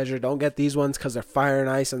for her pleasure, don't get these ones because they're fire and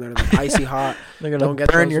ice and they're like icy hot. They're gonna don't get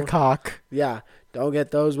burn those your ones. cock. Yeah, don't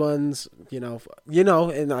get those ones.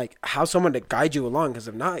 And like have someone to guide you along, because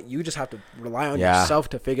if not, you just have to rely on Yeah. yourself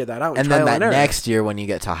to figure that out. And then trial that error. next year when you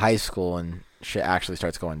get to high school and shit actually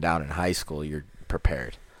starts going down in high school, you're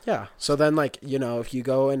prepared. Yeah. So then, like, if you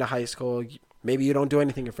go into high school, maybe you don't do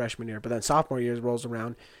anything your freshman year, but then sophomore year rolls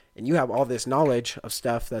around and you have all this knowledge of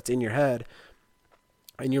stuff that's in your head.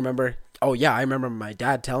 And you remember, oh, yeah, I remember my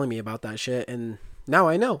dad telling me about that shit. And now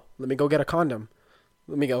I know. Let me go get a condom.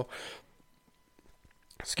 Let me go.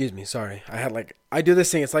 Excuse me. Sorry. I do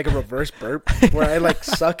this thing. It's like a reverse burp where I like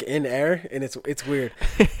suck in air, and it's weird.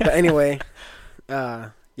 But anyway,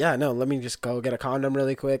 yeah, no, let me just go get a condom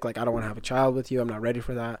really quick. Like, I don't want to have a child with you. I'm not ready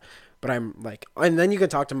for that. But I'm like, and then you can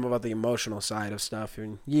talk to him about the emotional side of stuff.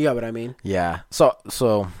 And you got what I mean? Yeah.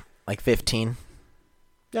 So like 15.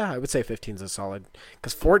 Yeah, I would say 15's a solid.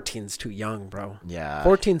 Because 14's too young, bro. Yeah.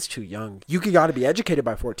 14's too young. You got to be educated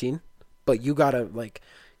by 14. But you got to, like,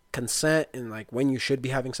 consent and, like, when you should be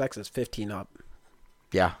having sex is 15 up.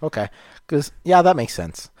 Yeah. Okay. Yeah, that makes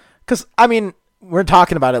sense. Because, I mean, we're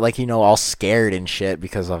talking about it like, all scared and shit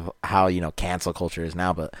because of how, cancel culture is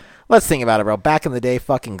now. But let's think about it, bro. Back in the day,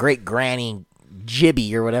 fucking great granny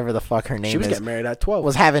Jibby or whatever the fuck her name is. She was getting married at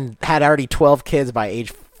 12. had already 12 kids by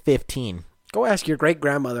age 15. Go ask your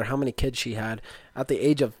great-grandmother how many kids she had at the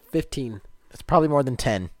age of 15. It's probably more than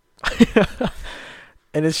 10.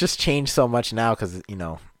 And it's just changed so much now because,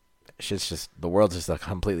 it's just the world's just a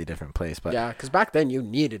completely different place. But Yeah, because back then you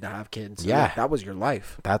needed to have kids. Yeah. That was your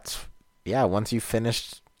life. once you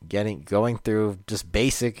finished going through just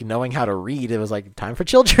basic knowing how to read, it was like time for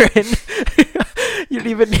children. You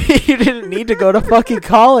didn't need to go to fucking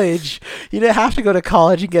college. You didn't have to go to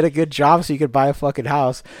college and get a good job so you could buy a fucking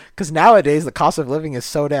house. Because nowadays the cost of living is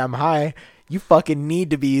so damn high. You fucking need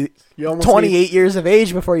to be 28 years of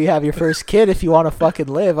age before you have your first kid if you want to fucking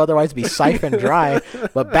live. Otherwise, be siphoned dry.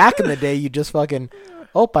 But back in the day, you just fucking,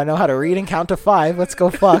 I know how to read and count to 5. Let's go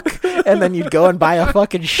fuck. And then you'd go and buy a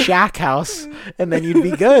fucking shack house. And then you'd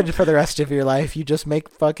be good for the rest of your life. You just make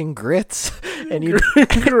fucking grits. And you'd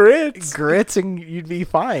grits and you'd be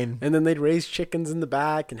fine. And then they'd raise chickens in the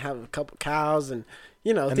back and have a couple cows and,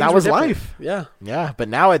 And things that were was different. life. Yeah. Yeah. But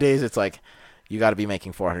nowadays, it's like, you got to be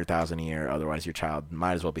making $400,000 a year. Otherwise, your child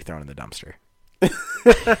might as well be thrown in the dumpster.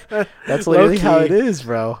 That's literally how it is,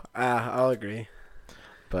 bro. I'll agree.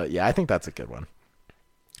 But yeah, I think that's a good one.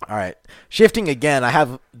 All right. Shifting again, I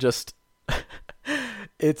have just...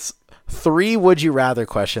 it's 3 would you rather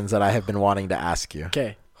questions that I have been wanting to ask you.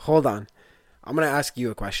 Okay, hold on. I'm going to ask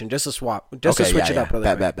you a question just to swap. Just to switch it up really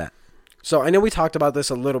quick. Bet. So I know we talked about this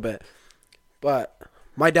a little bit, but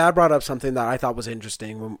my dad brought up something that I thought was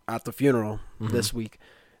interesting at the funeral this week.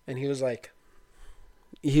 And he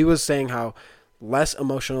was saying how less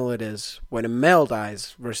emotional it is when a male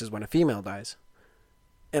dies versus when a female dies.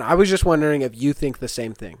 And I was just wondering if you think the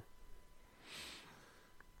same thing.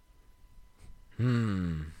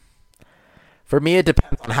 For me, it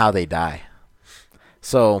depends on how they die.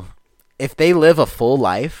 So, if they live a full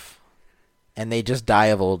life and they just die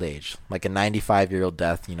of old age, like a 95-year-old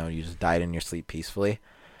death, you just died in your sleep peacefully,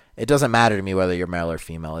 it doesn't matter to me whether you're male or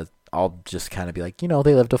female. I'll just kind of be like, they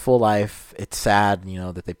lived a full life. It's sad,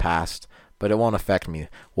 that they passed, but it won't affect me.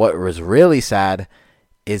 What was really sad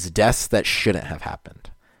is deaths that shouldn't have happened.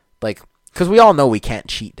 Like, because we all know we can't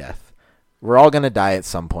cheat death. We're all going to die at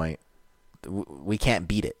some point. We can't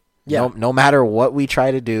beat it. Yeah. No matter what we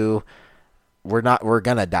try to do, we're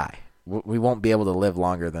going to die. We won't be able to live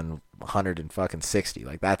longer than 160.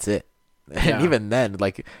 Like, that's it. And Yeah. even then,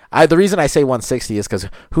 like, the reason I say 160 is because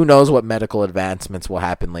who knows what medical advancements will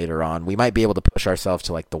happen later on. We might be able to push ourselves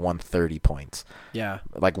to, like, the 130 points. Yeah.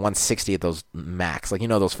 Like, 160 at those max. Like,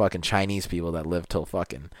 those fucking Chinese people that live till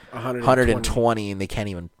fucking 120. 120 and they can't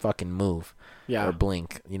even fucking move Yeah. or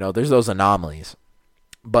blink. There's those anomalies.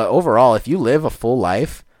 But overall, if you live a full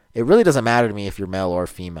life, it really doesn't matter to me if you're male or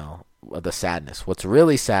female, the sadness. What's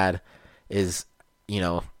really sad is,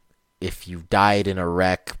 if you died in a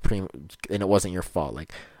wreck and it wasn't your fault.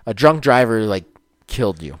 Like, a drunk driver, like,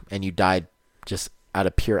 killed you and you died just out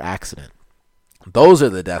of pure accident. Those are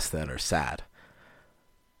the deaths that are sad.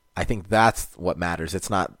 I think that's what matters. It's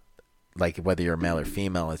not, like, whether you're male or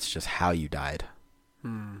female. It's just how you died.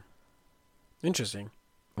 Interesting.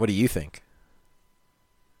 What do you think?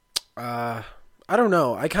 I don't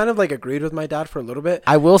know. I kind of like agreed with my dad for a little bit.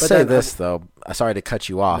 I will but say then this, though. Sorry to cut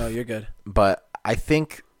you off. No, you're good. But I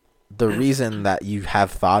think the reason that you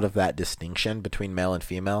have thought of that distinction between male and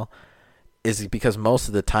female is because most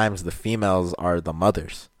of the times the females are the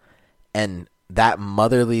mothers. And that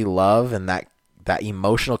motherly love and that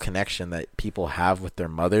emotional connection that people have with their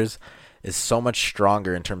mothers is so much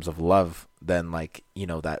stronger in terms of love than, like,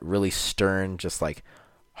 that really stern, just like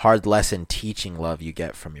hard lesson teaching love you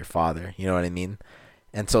get from your father. You know what I mean?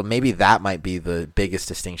 And so maybe that might be the biggest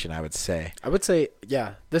distinction, I would say. I would say,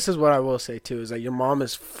 yeah, this is what I will say too, is that your mom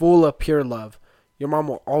is full of pure love. Your mom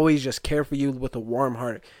will always just care for you with a warm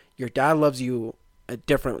heart. Your dad loves you a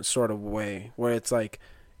different sort of way, where it's like,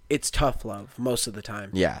 it's tough love most of the time.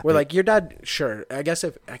 Yeah. Where like your dad, sure, I guess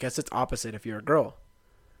it's opposite if you're a girl.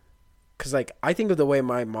 Cause like, I think of the way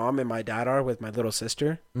my mom and my dad are with my little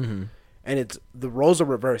sister, and it's, the roles are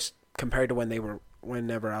reversed compared to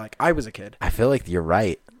whenever like I was a kid. I feel like you're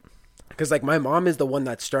right. Because like my mom is the one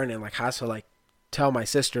that's stern and like has to like tell my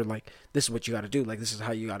sister like, this is what you got to do, like this is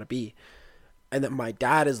how you got to be. And then my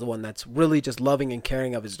dad is the one that's really just loving and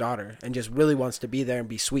caring of his daughter and just really wants to be there and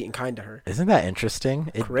be sweet and kind to her. Isn't that interesting?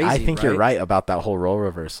 Crazy, I think you're right? right about that whole role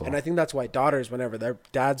reversal. And I think that's why daughters, whenever their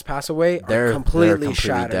dads pass away, they're completely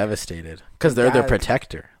shattered, devastated because they're their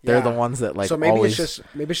protector. They're Yeah. the ones that like. So maybe always, it's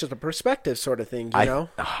just a perspective sort of thing, you know?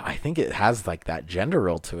 I think it has like that gender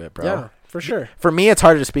role to it, bro. Yeah, for sure. For me, it's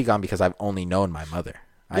harder to speak on because I've only known my mother.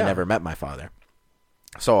 I Yeah. never met my father,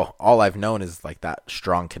 so all I've known is like that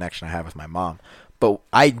strong connection I have with my mom. But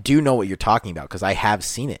I do know what you're talking about because I have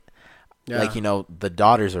seen it. Yeah. Like, the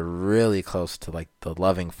daughters are really close to like the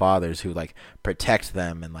loving fathers who like protect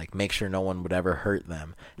them and like make sure no one would ever hurt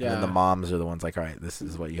them. And then Yeah. the moms are the ones like, all right, this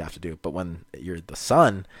is what you have to do. But when you're the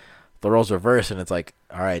son, the roles reverse and it's like,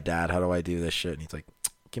 all right, dad, how do I do this shit? And he's like,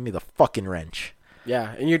 give me the fucking wrench.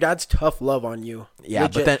 Yeah, and your dad's tough love on you. Yeah,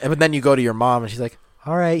 Legit. but then you go to your mom and she's like,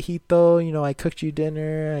 all right, Hito, I cooked you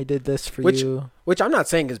dinner. I did this for you. Which I'm not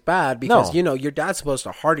saying is bad because, No. your dad's supposed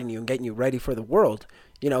to harden you and get you ready for the world.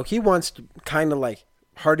 He wants to kind of like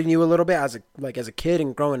harden you a little bit as a kid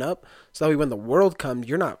and growing up. So that way when the world comes,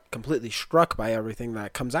 you're not completely struck by everything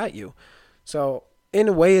that comes at you. So in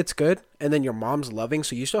a way it's good. And then your mom's loving.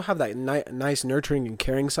 So you still have that nice nurturing and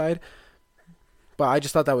caring side. But I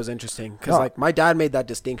just thought that was interesting because like my dad made that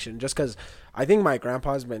distinction just because I think my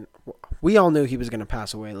grandpa's we all knew he was going to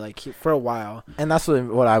pass away for a while. And that's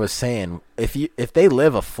what I was saying. If they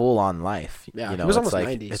live a full on life, Yeah, he was it's almost like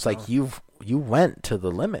 90, it's so. like you went to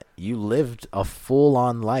the limit. You lived a full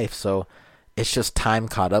on life, so it's just time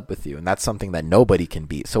caught up with you, and that's something that nobody can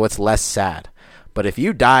beat. So it's less sad. But if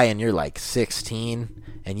you die and you're like 16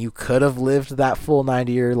 and you could have lived that full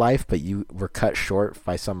 90-year life, but you were cut short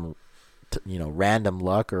by some random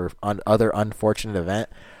luck or other unfortunate event,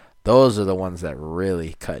 those are the ones that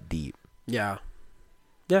really cut deep. Yeah.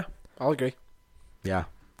 Yeah, I'll agree. Yeah.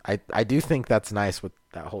 I do think that's nice with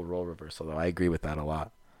that whole role reversal, though. I agree with that a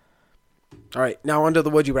lot. All right, now on to the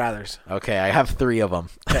Would You Rathers. Okay, I have 3 of them.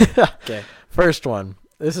 Okay. First one.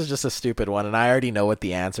 This is just a stupid one, and I already know what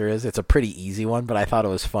the answer is. It's a pretty easy one, but I thought it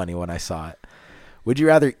was funny when I saw it. Would you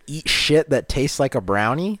rather eat shit that tastes like a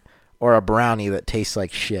brownie or a brownie that tastes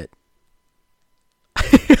like shit?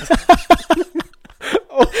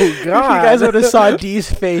 Oh, God. If you guys would have saw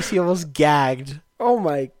D's face, he almost gagged. Oh,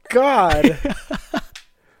 my God.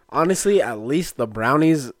 Honestly, at least the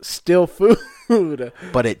brownie's still food.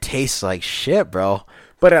 But it tastes like shit, bro.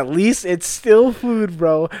 But at least it's still food,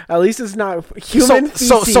 bro. At least it's not human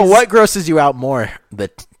feces. So what grosses you out more?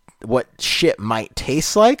 What shit might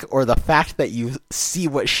taste like, or the fact that you see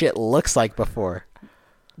what shit looks like before?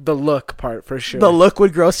 The look part, for sure. The look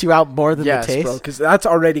would gross you out more than the taste? Bro, because that's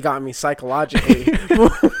already got me psychologically.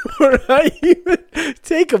 Before I even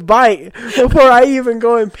take a bite, before I even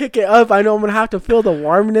go and pick it up, I know I'm going to have to feel the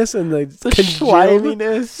warmness and the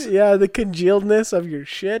sliminess. Yeah, the congealedness of your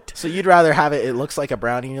shit. So you'd rather have it looks like a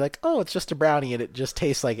brownie, and you're like, oh, it's just a brownie, and it just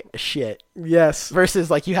tastes like shit. Yes. Versus,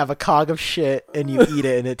 like, you have a cog of shit, and you eat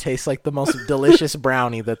it, and it tastes like the most delicious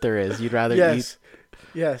brownie that there is. You'd rather eat...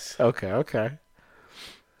 Yes. Okay.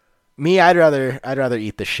 Me, I'd rather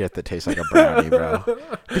eat the shit that tastes like a brownie, bro.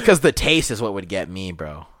 Because the taste is what would get me,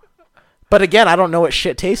 bro. But again, I don't know what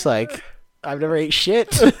shit tastes like. I've never ate shit.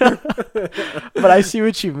 But I see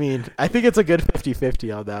what you mean. I think it's a good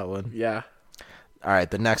 50-50 on that one. Yeah. All right,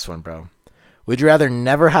 the next one, bro. Would you rather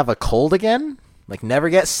never have a cold again? Like never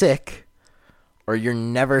get sick? Or you're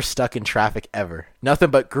never stuck in traffic ever? Nothing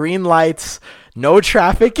but green lights, no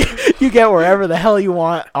traffic. You get wherever the hell you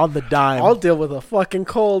want on the dime. I'll deal with a fucking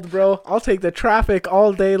cold, bro. I'll take the traffic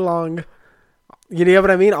all day long. You know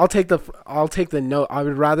what I mean? I'll take the no. I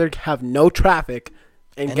would rather have no traffic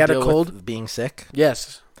and get a cold. With being sick?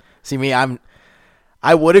 Yes. See me,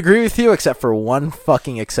 I would agree with you except for one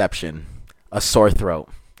fucking exception. A sore throat.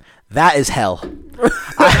 That is hell.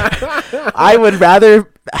 I would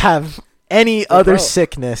rather have any other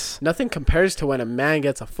sickness. Nothing compares to when a man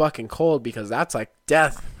gets a fucking cold, because that's like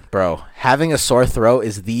death. Bro, having a sore throat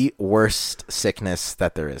is the worst sickness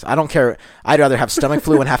that there is. I don't care. I'd rather have stomach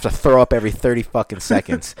flu and have to throw up every 30 fucking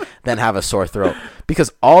seconds than have a sore throat.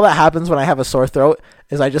 Because all that happens when I have a sore throat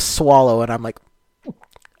is I just swallow and I'm like,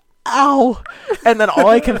 ow. And then all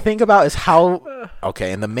I can think about is how,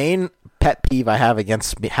 okay, and the main pet peeve I have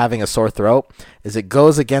against having a sore throat is it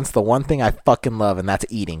goes against the one thing I fucking love, and that's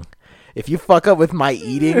eating. If you fuck up with my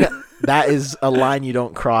eating, that is a line you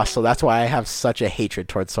don't cross. So that's why I have such a hatred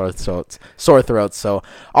towards sore throats. So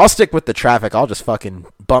I'll stick with the traffic. I'll just fucking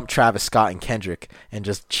bump Travis Scott and Kendrick and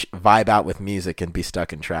just vibe out with music and be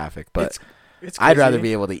stuck in traffic. But it's I'd rather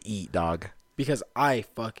be able to eat, dog. Because I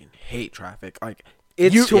fucking hate traffic. Like,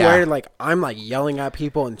 it's where like I'm like yelling at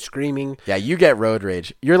people and screaming. Yeah, you get road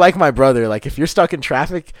rage. You're like my brother. Like if you're stuck in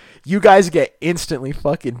traffic, you guys get instantly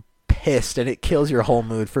fucking pissed and it kills your whole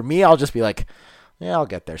mood. For me, I'll just be like, yeah, I'll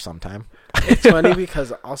get there sometime. It's funny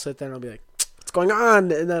because I'll sit there and I'll be like, what's going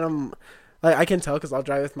on? And then I'm like, I can tell because I'll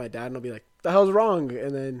drive with my dad and I'll be like, the hell's wrong?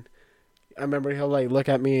 And then I remember he'll like look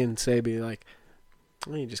at me and be like,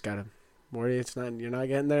 oh, you just gotta worry, you're not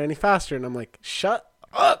getting there any faster. And I'm like, shut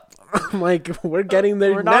up. I'm like, we're getting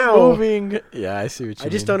there we're now. Not moving. Yeah, I see what you mean. I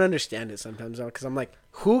just don't understand it sometimes because I'm like,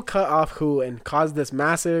 who cut off who and caused this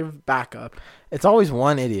massive backup? It's always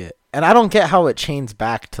one idiot. And I don't get how it chains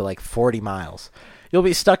back to like 40 miles. You'll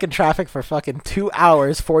be stuck in traffic for fucking 2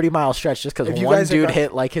 hours, 40-mile stretch just because one dude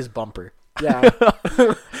hit like his bumper. Yeah.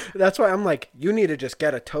 That's why I'm like, you need to just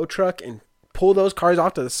get a tow truck and pull those cars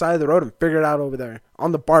off to the side of the road and figure it out over there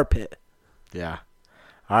on the bar pit. Yeah.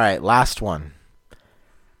 All right, last one.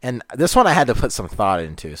 And this one I had to put some thought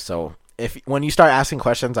into. So when you start asking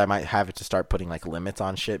questions, I might have to start putting like limits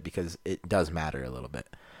on shit because it does matter a little bit.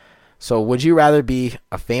 So would you rather be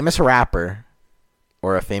a famous rapper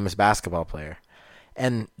or a famous basketball player?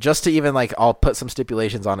 And just to even like, I'll put some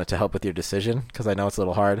stipulations on it to help with your decision because I know it's a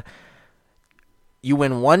little hard. You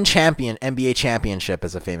win one NBA championship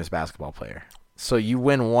as a famous basketball player. So you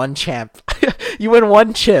win one you win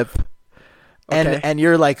one chip. Okay. And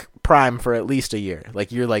you're like prime for at least a year.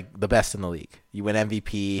 Like you're like the best in the league. You win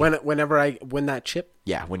MVP. Whenever I win that chip?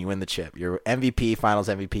 Yeah, when you win the chip. You're MVP, finals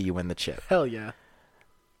MVP, you win the chip. Hell yeah.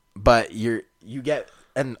 But you get,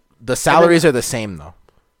 and the salaries are the same though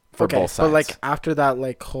for both sides. But like after that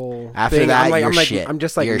like whole after thing, that, I'm like, shit. I'm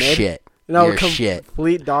just like you're mid. shit. No, you're shit.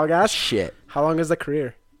 Complete dog ass. Shit. How long is the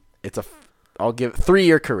career? I'll give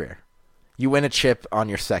 3-year career. You win a chip on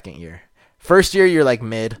your second year. First year you're like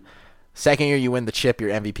mid. Second year you win the chip. You're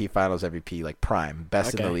MVP, finals MVP, like prime,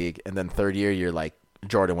 best in the league. And then third year you're like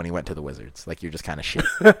Jordan when he went to the Wizards. Like you're just kind of shit.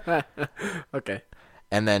 Okay.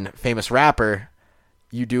 And then famous rapper.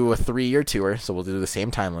 You do a 3-year tour, so we'll do the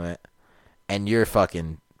same time limit, and you're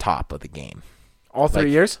fucking top of the game. All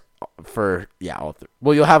 3 years? All 3.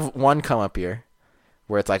 Well, you'll have one come up year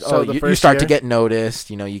where it's like, So oh, the you first start to year? get noticed.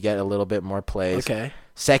 You know, you get a little bit more plays. Okay.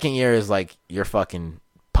 Second year is like you're fucking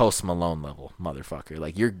Post Malone level motherfucker.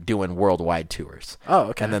 Like you're doing worldwide tours. Oh,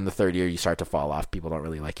 okay. And then the third year you start to fall off. People don't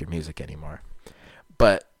really like your music anymore.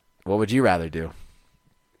 But what would you rather do?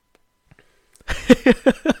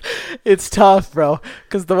 It's tough, bro.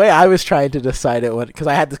 Because the way I was trying to decide it, because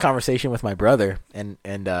I had this conversation with my brother And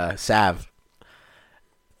Sav.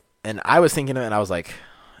 And I was thinking of it, and I was like,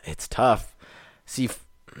 it's tough. See,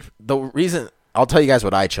 the reason, I'll tell you guys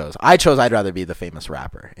what I chose. I'd rather be the famous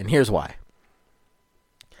rapper. And here's why.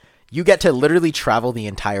 You get to literally travel the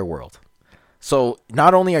entire world. So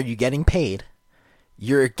not only are you getting paid,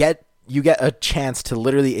 you get a chance to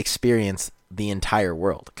literally experience the entire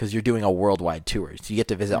world because you're doing a worldwide tour. So you get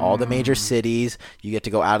to visit all the major cities. You get to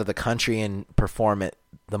go out of the country and perform at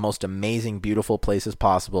the most amazing, beautiful places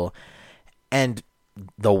possible. And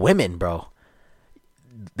the women, bro,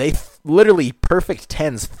 they literally perfect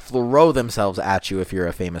tens throw themselves at you if you're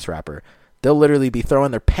a famous rapper. They'll literally be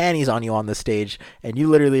throwing their panties on you on the stage, and you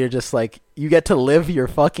literally are just like, you get to live your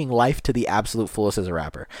fucking life to the absolute fullest as a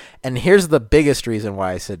rapper. And here's the biggest reason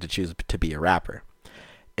why I said to choose to be a rapper.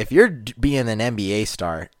 If you're being an NBA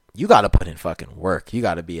star, you got to put in fucking work. You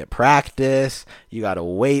got to be at practice. You got to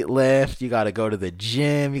weight lift. You got to go to the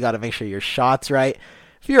gym. You got to make sure your shot's right.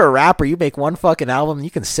 If you're a rapper, you make one fucking album, you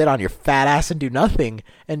can sit on your fat ass and do nothing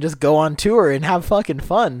and just go on tour and have fucking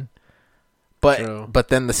fun. But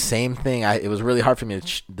then the same thing, it was really hard for me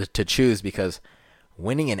to choose because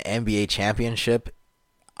winning an NBA championship,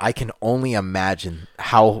 I can only imagine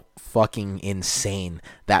how fucking insane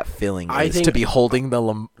that feeling is to be holding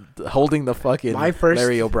the fucking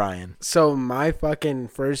Larry O'Brien. So my fucking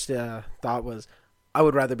first thought was I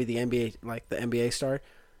would rather be the NBA star,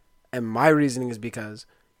 and my reasoning is because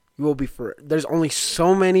you will be there's only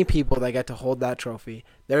so many people that get to hold that trophy.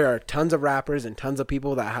 There are tons of rappers and tons of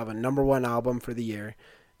people that have a #1 album for the year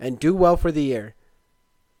and do well for the year.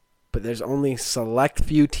 But there's only select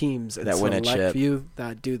few teams and that win a select chip. Few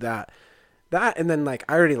that do that. And then like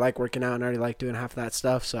I already like working out and I already like doing half of that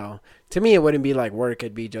stuff. So to me it wouldn't be like work,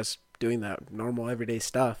 it'd be just doing that normal everyday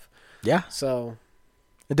stuff. Yeah. So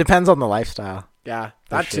it depends on the lifestyle. Yeah,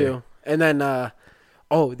 that too. And then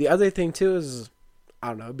the other thing too is I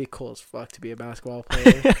don't know, it'd be cool as fuck to be a basketball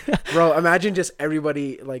player. Bro, imagine just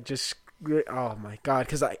everybody like just oh my god,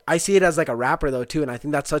 because I see it as like a rapper though too, and I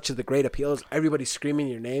think that's such the great appeal is everybody screaming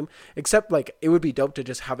your name, except like it would be dope to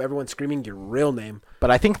just have everyone screaming your real name. But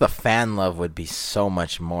I think the fan love would be so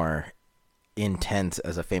much more intense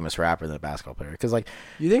as a famous rapper than a basketball player, because like,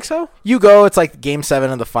 you think so? You go, it's like game 7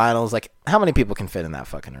 of the finals, like how many people can fit in that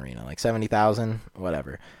fucking arena? Like 70,000,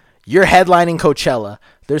 whatever. You're headlining Coachella.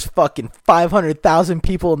 There's fucking 500,000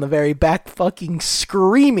 people in the very back fucking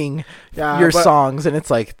screaming your songs, and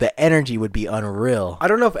it's like the energy would be unreal. I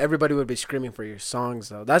don't know if everybody would be screaming for your songs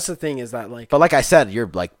though. That's the thing is that like. But like I said, you're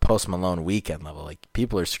like Post Malone Weekend level. Like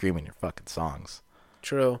people are screaming your fucking songs.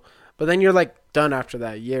 True, but then you're like done after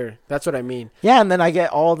that year. That's what I mean. Yeah, and then I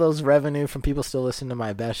get all those revenue from people still listening to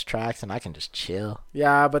my best tracks, and I can just chill.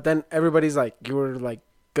 Yeah, but then everybody's like, you were like.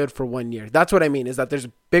 Good for 1 year. That's what I mean. Is that there's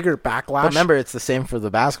bigger backlash. But remember, it's the same for the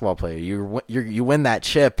basketball player. You win that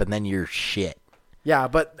chip, and then you're shit. Yeah,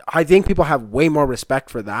 but I think people have way more respect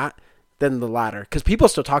for that than the latter, because people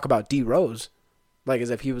still talk about D Rose, like as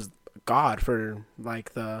if he was God for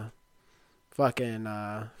like the fucking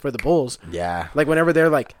for the Bulls. Yeah, like whenever they're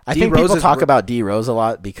like, I think people talk about D Rose a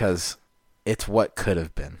lot because it's what could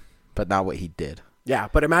have been, but not what he did. Yeah,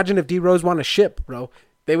 but imagine if D Rose won a ship, bro.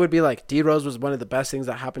 They would be like, D Rose was one of the best things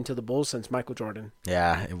that happened to the Bulls since Michael Jordan.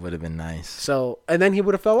 Yeah, it would have been nice. So, and then he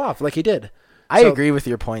would have fell off like he did. I agree with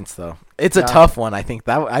your points, though. It's a tough one. I think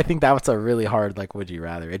that's a really hard, like, would you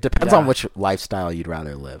rather. It depends on which lifestyle you'd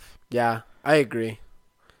rather live. Yeah, I agree.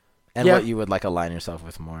 And what you would, like, align yourself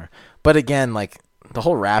with more. But again, like, the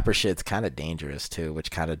whole rapper shit's kind of dangerous, too,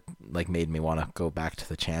 which kind of, like, made me want to go back to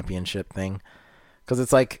the championship thing. Because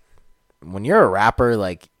it's like, when you're a rapper,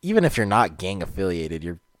 like, even if you're not gang affiliated,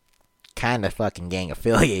 you're kind of fucking gang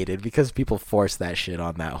affiliated because people force that shit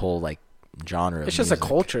on that whole, like, genre. It's just a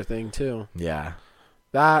culture thing, too. Yeah.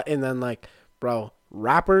 That, and then, like, bro,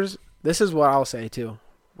 rappers, this is what I'll say, too.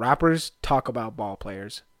 Rappers talk about ball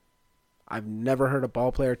players. I've never heard a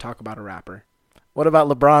ball player talk about a rapper. What about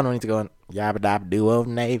LeBron when he's going, yabba dabba doo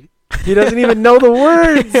Navy? He doesn't even know the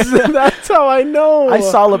words. That's how I know. I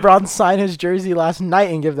saw LeBron sign his jersey last night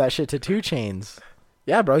and give that shit to 2 Chainz.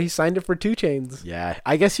 Yeah, bro, he signed it for 2 Chainz. Yeah,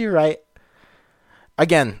 I guess you're right.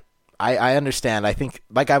 Again, I understand. I think,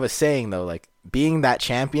 like I was saying, though, like, being that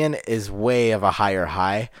champion is way of a higher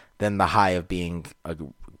high than the high of being a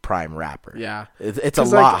prime rapper. Yeah. It's a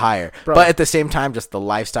 'Cause, lot like, higher. bro. But at the same time, just the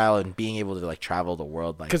lifestyle and being able to like travel the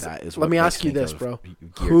world like 'Cause that is let what me makes ask you this, go bro.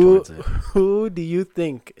 geared Who towards it. who do you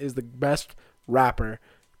think is the best rapper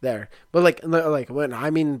there? But like when I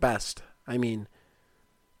mean best, I mean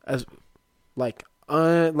as like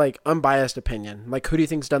unbiased opinion. Like who do you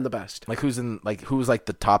think's done the best? Like who's like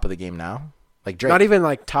the top of the game now? Like Drake. Not even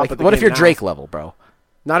like top Like, of the what game. if you're now. Drake level, bro?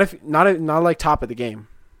 Not like top of the game.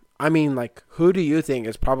 I mean, like, who do you think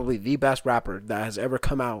is probably the best rapper that has ever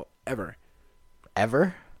come out ever?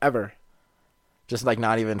 Ever? Just like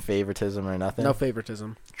not even favoritism or nothing. No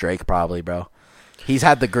favoritism. Drake probably, bro. He's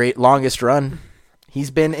had the longest run.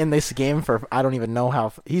 He's been in this game for I don't even know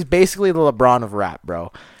how. He's basically the LeBron of rap,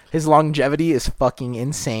 bro. His longevity is fucking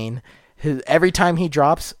insane. Every time he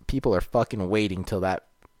drops, people are fucking waiting till that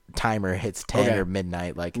timer hits 10 Okay. or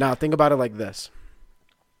midnight. Like, Now think about it like this: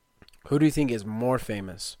 who do you think is more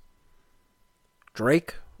famous,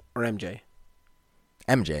 Drake or MJ?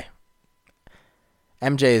 MJ.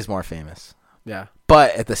 MJ is more famous. Yeah.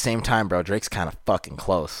 But at the same time, bro, Drake's kind of fucking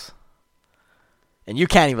close. And you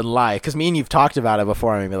can't even lie, because me and you've talked about it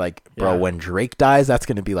before. I mean, like, bro, Yeah. when Drake dies, that's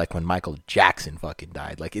going to be like when Michael Jackson fucking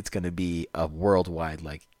died. Like, it's going to be a worldwide,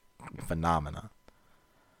 like, phenomena.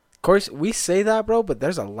 Of course, we say that, bro, but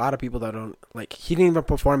there's a lot of people that don't like. He didn't even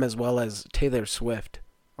perform as well as Taylor Swift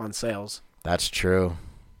on sales. That's true.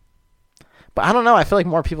 But I don't know. I feel like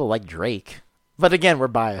more people like Drake. But again, we're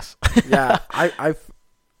biased. Yeah,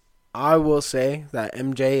 I will say that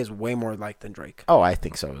MJ is way more liked than Drake. Oh, I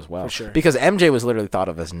think so as well. For sure. Because MJ was literally thought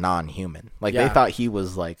of as non-human. Like, Yeah. they thought he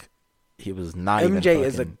was, like, he was not even MJ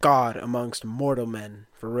is a fucking- god amongst mortal men,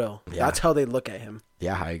 for real. Yeah. That's how they look at him.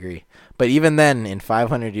 Yeah, I agree. But even then, in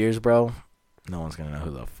 500 years, bro, no one's going to know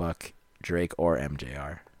who the fuck Drake or MJ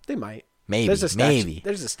are. They might. Maybe. There's a statue. Maybe.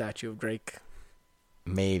 There's a statue of Drake.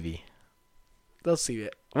 Maybe. They'll see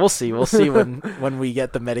it. We'll see. We'll see when we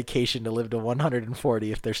get the medication to live to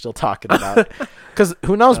 140 if they're still talking about it. Because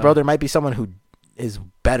who knows, bro? There might be someone who is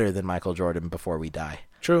better than Michael Jordan before we die.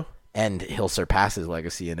 True. And he'll surpass his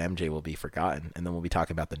legacy, and MJ will be forgotten. And then we'll be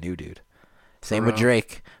talking about the new dude. Same with real.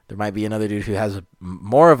 Drake. There might be another dude who has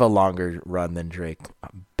more of a longer run than Drake.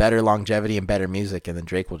 Better longevity and better music, and then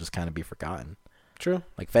Drake will just kind of be forgotten. True.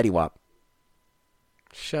 Like Fetty Wap.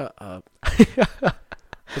 Shut up.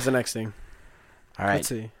 What's the next thing? All right. Let's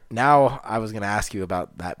see. Now I was going to ask you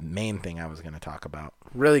about that main thing I was going to talk about.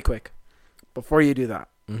 Really quick. Before you do that.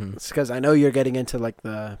 Mm-hmm. It's because I know you're getting into like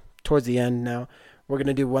towards the end now. We're going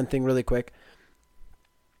to do one thing really quick.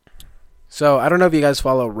 So I don't know if you guys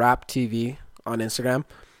follow Rap TV on Instagram.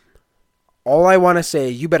 All I want to say,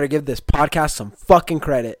 you better give this podcast some fucking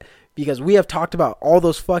credit because we have talked about all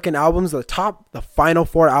those fucking albums, the final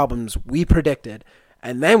 4 albums we predicted.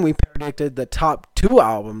 And then we predicted the top 2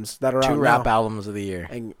 albums that are 2 out rap now. albums of the year.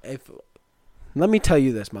 And let me tell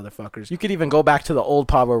you this, motherfuckers. You could even go back to the old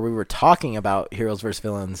pod where we were talking about Heroes vs.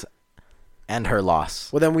 Villains and Her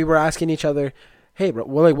Loss. Well, then we were asking each other, hey, bro,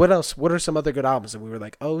 well, like, what else? What are some other good albums? And we were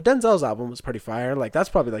like, oh, Denzel's album was pretty fire. Like, that's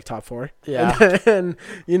probably like top 4. Yeah. And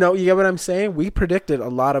you know, you get what I'm saying? We predicted a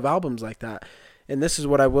lot of albums like that. And this is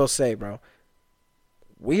what I will say, bro.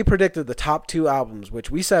 We predicted the top 2 albums, which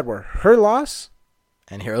we said were Her Loss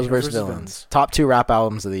And Heroes Heroes vs. vs. Villains. Villains. Top 2 rap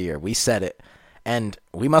albums of the year. We said it. And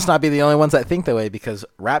we must not be the only ones that think that way because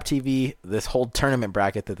Rap TV, this whole tournament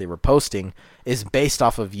bracket that they were posting, is based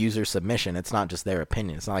off of user submission. It's not just their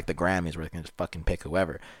opinion. It's not like the Grammys where they can just fucking pick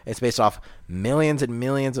whoever. It's based off millions and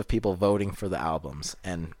millions of people voting for the albums.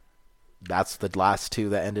 And that's the last 2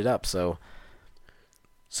 that ended up. So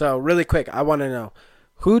So, really quick, I want to know,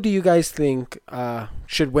 who do you guys think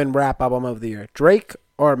should win Rap Album of the Year? Drake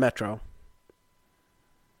or Metro?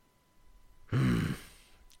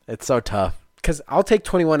 it's so tough. Because I'll take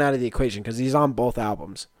 21 out of the equation because he's on both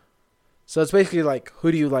albums. So it's basically like,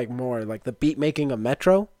 who do you like more? Like the beat making of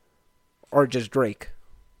Metro or just Drake?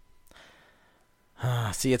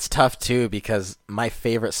 See, it's tough too because my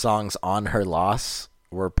favorite songs on Her Loss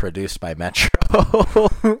were produced by Metro.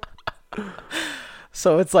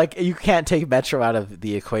 So it's like you can't take Metro out of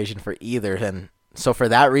the equation for either. And so for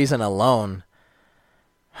that reason alone,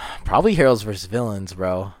 probably Heroes vs. Villains,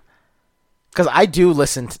 bro. Because I do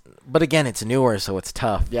listen, but again, it's newer, so it's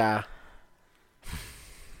tough. Yeah.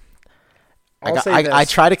 I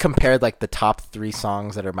try to compare like the top 3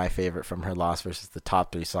 songs that are my favorite from Her Loss versus the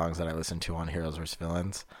top 3 songs that I listen to on Heroes vs.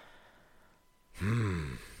 Villains.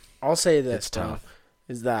 I'll say this, It's bro, tough.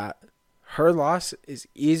 is that Her Loss is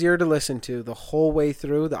easier to listen to the whole way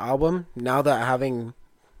through the album now that having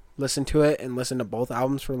listened to it and listened to both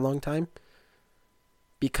albums for a long time.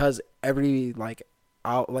 Because every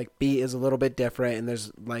out like beat is a little bit different, and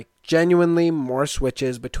there's like genuinely more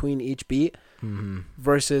switches between each beat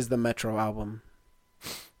versus the Metro album.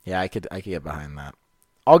 Yeah, I could get behind that.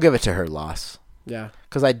 I'll give it to Her Loss. Yeah.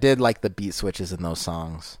 Because I did like the beat switches in those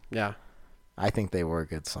songs. Yeah. I think they were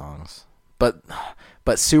good songs. But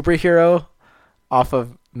Superhero off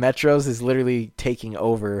of Metro's is literally taking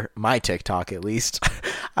over my TikTok, at least.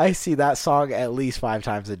 I see that song at least 5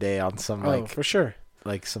 times a day on some for sure.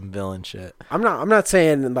 Like some villain shit. I'm not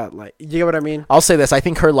saying that, like, you get what I mean? I'll say this. I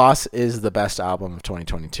think Her Loss is the best album of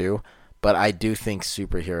 2022, but I do think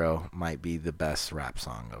Superhero might be the best rap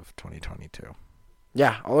song of 2022.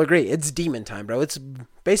 Yeah, I'll agree. It's Demon Time, bro. It's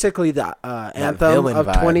basically the anthem of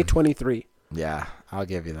vibe. 2023. Yeah, I'll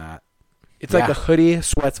give you that. It's like the hoodie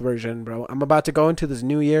sweats version, bro. I'm about to go into this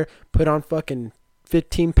new year, put on fucking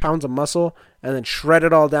 15 pounds of muscle, and then shred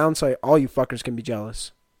it all down so all you fuckers can be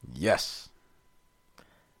jealous. Yes.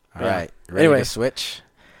 All Yeah. right. Ready Anyway. to switch?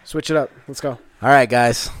 Switch it up. Let's go. All right,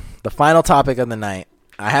 guys. The final topic of the night.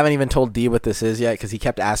 I haven't even told D what this is yet because he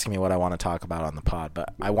kept asking me what I want to talk about on the pod,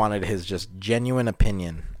 but I wanted his just genuine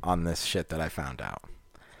opinion on this shit that I found out.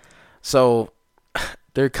 So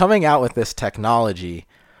they're coming out with this technology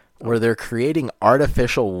where they're creating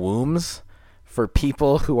artificial wombs for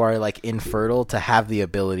people who are like infertile to have the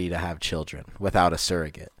ability to have children without a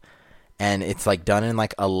surrogate. And it's like done in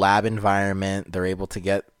like a lab environment. They're able to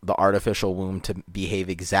get the artificial womb to behave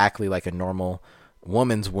exactly like a normal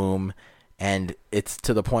woman's womb. And it's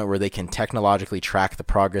to the point where they can technologically track the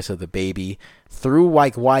progress of the baby through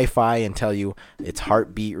like Wi-Fi and tell you its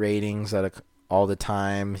heartbeat ratings all the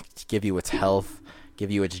time, give you its health, give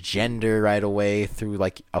you its gender right away through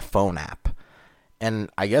like a phone app. And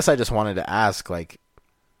I guess I just wanted to ask, like,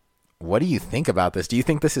 what do you think about this? Do you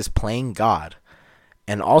think this is playing God?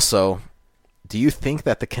 And also, do you think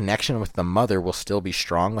that the connection with the mother will still be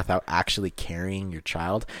strong without actually carrying your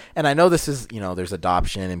child? And I know this is, there's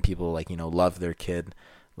adoption and people like, love their kid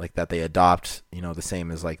like that they adopt, the same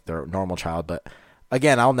as like their normal child. But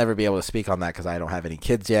again, I'll never be able to speak on that because I don't have any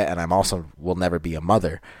kids yet. And I'm also will never be a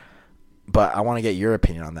mother. But I want to get your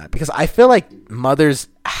opinion on that because I feel like mothers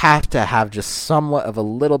have to have just somewhat of a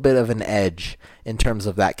little bit of an edge in terms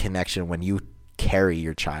of that connection when you carry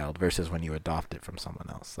your child versus when you adopt it from someone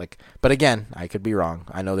else. Like, but again, I could be wrong.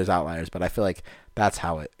 I know there's outliers, but I feel like that's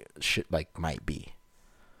how it should might be.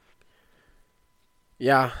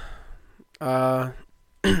 Yeah. I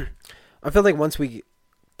feel like once we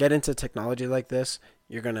get into technology like this,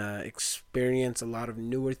 you're going to experience a lot of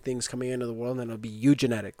newer things coming into the world, and it'll be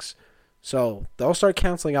eugenetics. So they'll start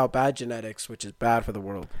canceling out bad genetics, which is bad for the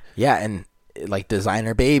world. Yeah, and like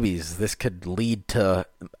designer babies, this could lead to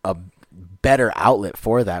a better outlet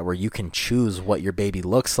for that where you can choose what your baby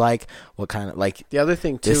looks like, what kind of like the other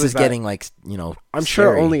thing too this is getting like I'm scary.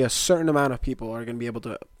 sure only a certain amount of people are going to be able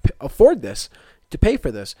to afford this, to pay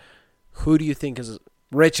for this. Who do you think is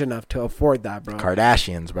rich enough to afford that, bro?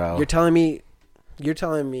 Kardashians, bro. You're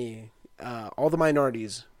telling me all the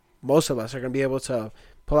minorities, most of us are going to be able to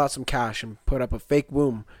pull out some cash and put up a fake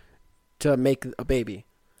womb to make a baby.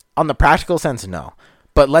 On the practical sense, no.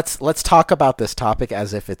 But let's talk about this topic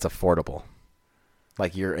as if it's affordable.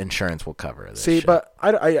 Like your insurance will cover this. See, shit. but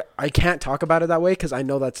I can't talk about it that way because I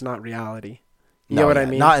know that's not reality. You know what I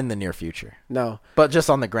mean? Not in the near future. No. But just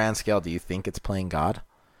on the grand scale, do you think it's playing God?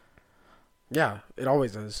 Yeah, it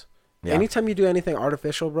always is. Yeah. Anytime you do anything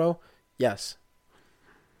artificial, bro, yes.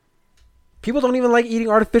 People don't even like eating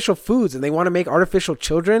artificial foods, and they want to make artificial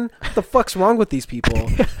children. What the fuck's wrong with these people?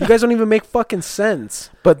 You guys don't even make fucking sense.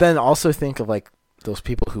 But then also think of like those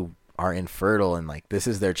people who are infertile and like this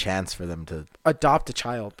is their chance for them to adopt a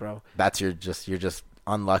child, bro. you're just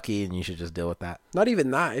unlucky and you should just deal with that. Not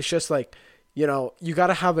even that. It's just like, you got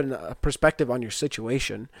to have a perspective on your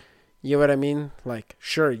situation. You know what I mean? Like,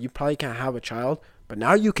 sure, you probably can't have a child, but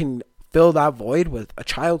now you can fill that void with a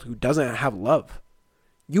child who doesn't have love.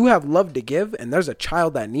 You have love to give, and there's a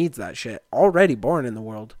child that needs that shit already born in the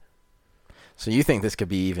world. So you think this could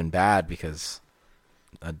be even bad because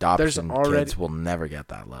adoption kids will never get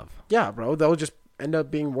that love? Yeah, bro. They'll just end up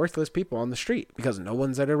being worthless people on the street because no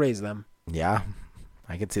one's there to raise them. Yeah,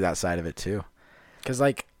 I could see that side of it too. Because,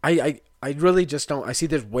 like, I really just don't. I see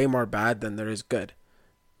there's way more bad than there is good.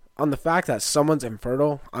 On the fact that someone's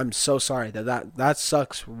infertile, I'm so sorry. That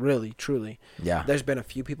sucks, really, truly. Yeah. There's been a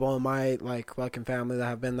few people in my, like, fucking family that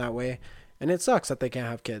have been that way, and it sucks that they can't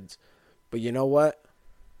have kids. But you know what?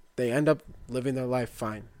 They end up living their life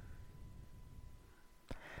fine.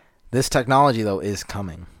 This technology, though, is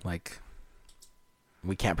coming. Like,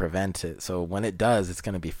 we can't prevent it. So when it does, it's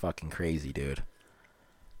going to be fucking crazy, dude.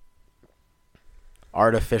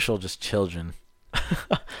 Artificial just children.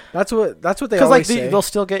 That's what they Because always say. they'll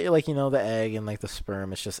still get like the egg and like the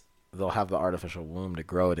sperm. It's just they'll have the artificial womb to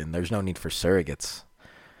grow it in. There's no need for surrogates.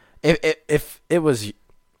 If it was,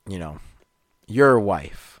 your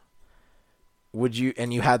wife, would you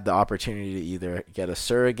and you had the opportunity to either get a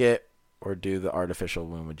surrogate or do the artificial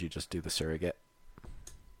womb? Would you just do the surrogate?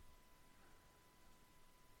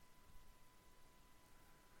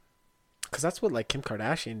 Because that's what like Kim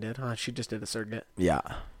Kardashian did, huh? She just did a surrogate. Yeah,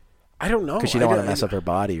 I don't know. because she don't want to mess up her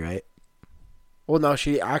body, right? Well, no,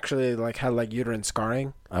 she actually like had like uterine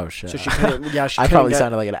scarring, Oh shit! so she couldn't. Yeah, she. I couldn't probably get,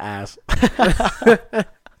 sounded like an ass.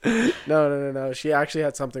 No. She actually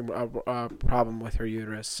had something a problem with her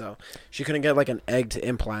uterus, so she couldn't get like an egg to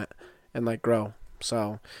implant and like grow.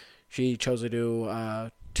 So she chose to do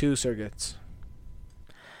 2 surrogates.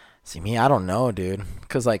 See me, I don't know, dude.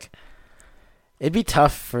 Because like, it'd be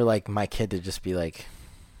tough for like my kid to just be like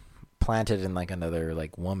planted in like another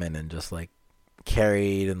like woman and just like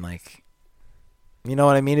carried and like, you know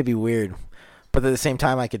what I mean? It'd be weird. But at the same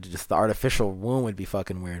time, I could just the artificial womb would be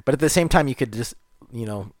fucking weird. But at the same time, you could just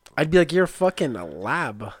I'd be like, you're fucking a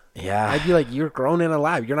lab. yeah. I'd be like, you're grown in a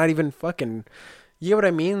lab. You're not even fucking. You know what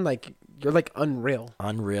I mean? Like you're like unreal.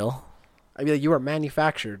 Unreal. I'd be like, you are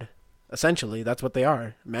manufactured. Essentially, that's what they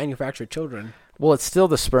are. Manufactured children. Well, it's still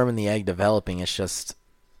the sperm and the egg developing. It's just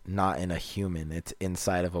not in a human. It's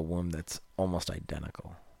inside of a womb that's almost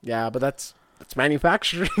identical. Yeah, but that's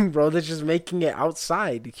manufacturing, bro. That's just making it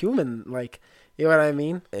outside human. Like, you know what I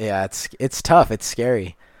mean? Yeah, it's tough. It's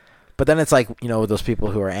scary. But then it's like, those people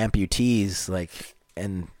who are amputees, like,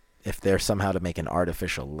 and if they're somehow to make an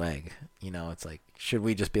artificial leg, it's like, should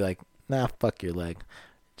we just be like, nah, fuck your leg.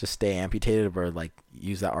 Just stay amputated or, like,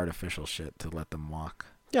 use that artificial shit to let them walk?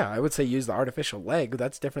 Yeah, I would say use the artificial leg.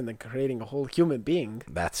 That's different than creating a whole human being.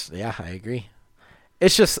 Yeah, I agree.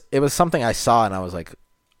 It's just, it was something I saw and I was like,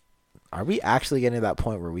 are we actually getting to that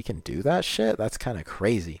point where we can do that shit? That's kind of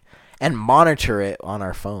crazy. And monitor it on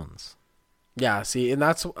our phones. Yeah, see, and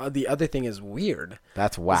that's the other thing is weird.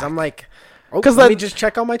 That's 'Cause whack. I'm like, 'Cause let then- me just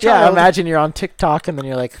check on my Yeah, child. imagine you're on TikTok and then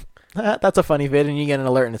you're like, that's a funny vid, and you get an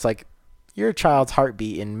alert and it's like, your child's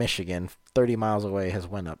heartbeat in Michigan, 30 miles away, has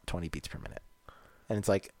went up 20 beats per minute. And it's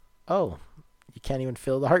like, oh, you can't even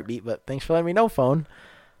feel the heartbeat, but thanks for letting me know, phone.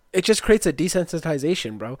 It just creates a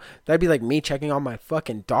desensitization, bro. That'd be like me checking on my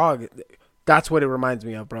fucking dog. That's what it reminds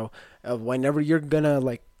me of, bro. Of whenever you're gonna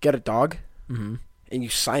like get a dog, Mm-hmm. and you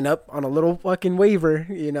sign up on a little fucking waiver,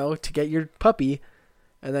 to get your puppy,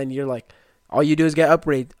 and then you're like, all you do is get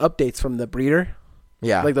updates from the breeder.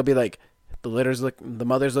 Yeah. Like they'll be like, the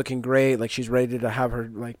mother's looking great, like she's ready to have her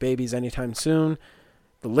like babies anytime soon.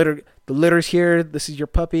 The litter's here. This is your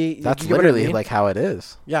puppy. That's You get what I literally mean? like how it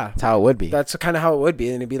is. Yeah, That's how it would be. that's kind of how it would be,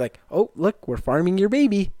 and it'd be like, oh look, we're farming your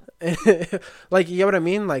baby. Like, you get what I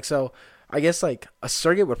mean? Like, so I guess like a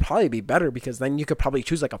surrogate would probably be better because then you could probably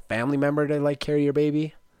choose like a family member to like carry your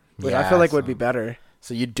baby, which I feel like would be better.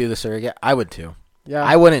 So you'd do the surrogate? I would too. Yeah,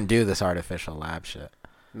 I wouldn't do this artificial lab shit.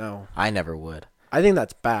 no, I never would. I think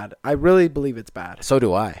that's bad. I really believe it's bad. So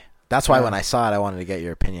do I. That's why Yeah. when I saw it, I wanted to get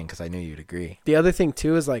your opinion because I knew you'd agree. The other thing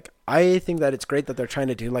too is like I think that it's great that they're trying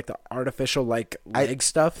to do like the artificial like leg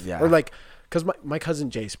stuff, yeah. or like because my cousin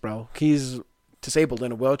Jace, bro, he's disabled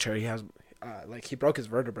in a wheelchair. He has like he broke his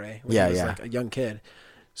vertebrae when he was like a young kid,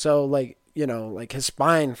 so like like his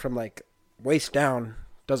spine from like waist down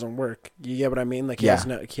doesn't work. You get what I mean? Like he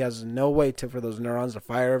has no way for those neurons to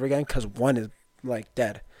fire ever again because one is like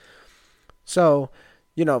dead. So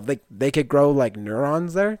they could grow like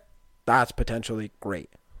neurons there. That's potentially great.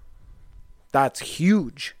 That's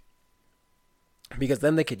huge. Because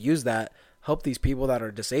then they could use that, help these people that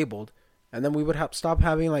are disabled, and then we would stop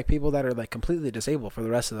having like people that are like completely disabled for the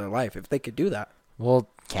rest of their life if they could do that. Well,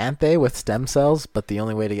 can't they with stem cells? But the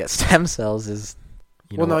only way to get stem cells is,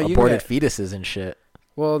 aborted fetuses and shit.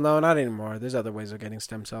 Well, no, not anymore. There's other ways of getting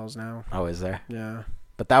stem cells now. Oh, is there? Yeah.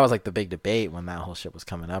 But that was like the big debate when that whole shit was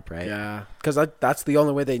coming up, right? Yeah, because that's the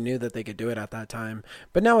only way they knew that they could do it at that time.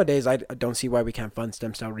 But nowadays, I don't see why we can't fund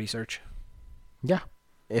stem cell research. Yeah.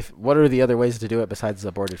 What are the other ways to do it besides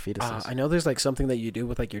aborted fetuses? I know there's like something that you do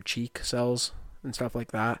with like your cheek cells and stuff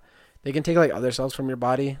like that. They can take like other cells from your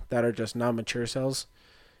body that are just non-mature cells,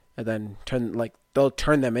 and then they'll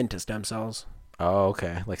turn them into stem cells. Oh,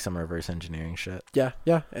 okay. Like some reverse engineering shit. Yeah,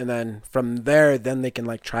 yeah. And then from there, then they can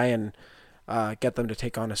like try and get them to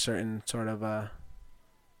take on a certain sort of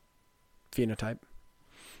phenotype.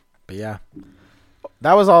 But yeah,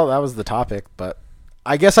 that was the topic. But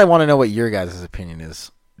I guess I want to know what your guys' opinion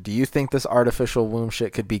is. Do you think this artificial womb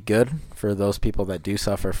shit could be good for those people that do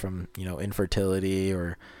suffer from, infertility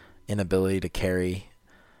or inability to carry?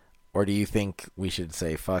 Or do you think we should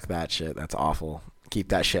say, fuck that shit, that's awful, keep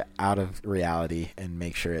that shit out of reality, and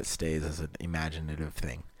make sure it stays as an imaginative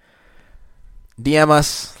thing? DM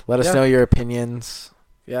us. Let us know your opinions.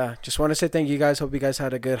 Yeah, just want to say thank you guys. Hope you guys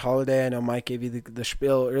had a good holiday. I know Mike gave you the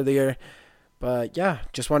spiel earlier. But, yeah,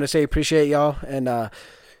 just want to say appreciate y'all. And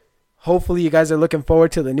hopefully you guys are looking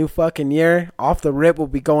forward to the new fucking year. Off the rip, we'll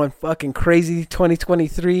be going fucking crazy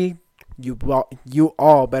 2023. You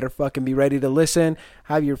all better fucking be ready to listen.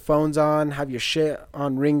 Have your phones on. Have your shit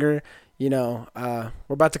on ringer. You know,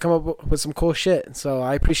 we're about to come up with some cool shit. So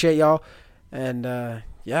I appreciate y'all. And,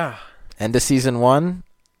 yeah. End of season 1.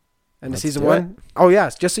 And the season 1? Oh, yeah.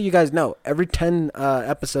 Just so you guys know, every 10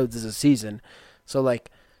 episodes is a season. So,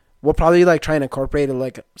 like, we'll probably, like, try and incorporate,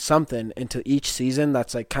 like, something into each season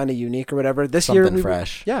that's, like, kind of unique or whatever. This something year,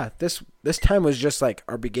 fresh. Yeah. This time was just, like,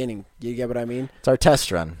 our beginning. You get what I mean? It's our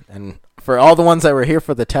test run. And for all the ones that were here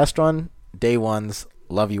for the test run, day ones,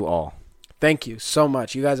 love you all. Thank you so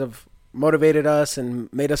much. You guys have motivated us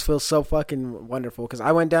and made us feel so fucking wonderful. Because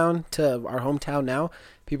I went down to our hometown now.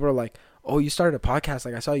 People are like, oh, you started a podcast.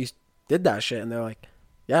 Like, I saw you did that shit. And they're like,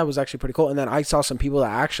 yeah, it was actually pretty cool. And then I saw some people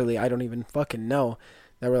that actually I don't even fucking know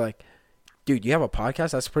that were like, dude, you have a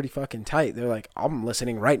podcast? That's pretty fucking tight. They're like, I'm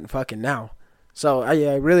listening right fucking now. So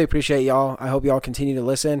I really appreciate y'all. I hope y'all continue to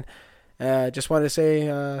listen. Just wanted to say,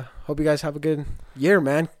 hope you guys have a good year,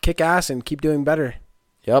 man. Kick ass and keep doing better.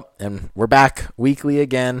 Yep. And we're back weekly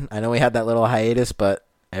again. I know we had that little hiatus, but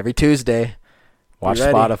every Tuesday, watch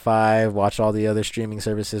Spotify, watch all the other streaming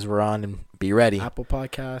services we're on, and be ready. Apple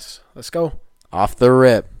Podcasts. Let's go. Off the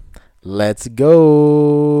rip. Let's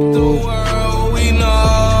go. The world we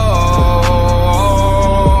know,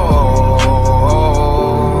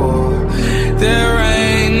 there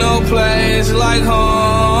ain't no place like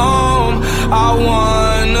home. I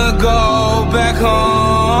wanna go back home.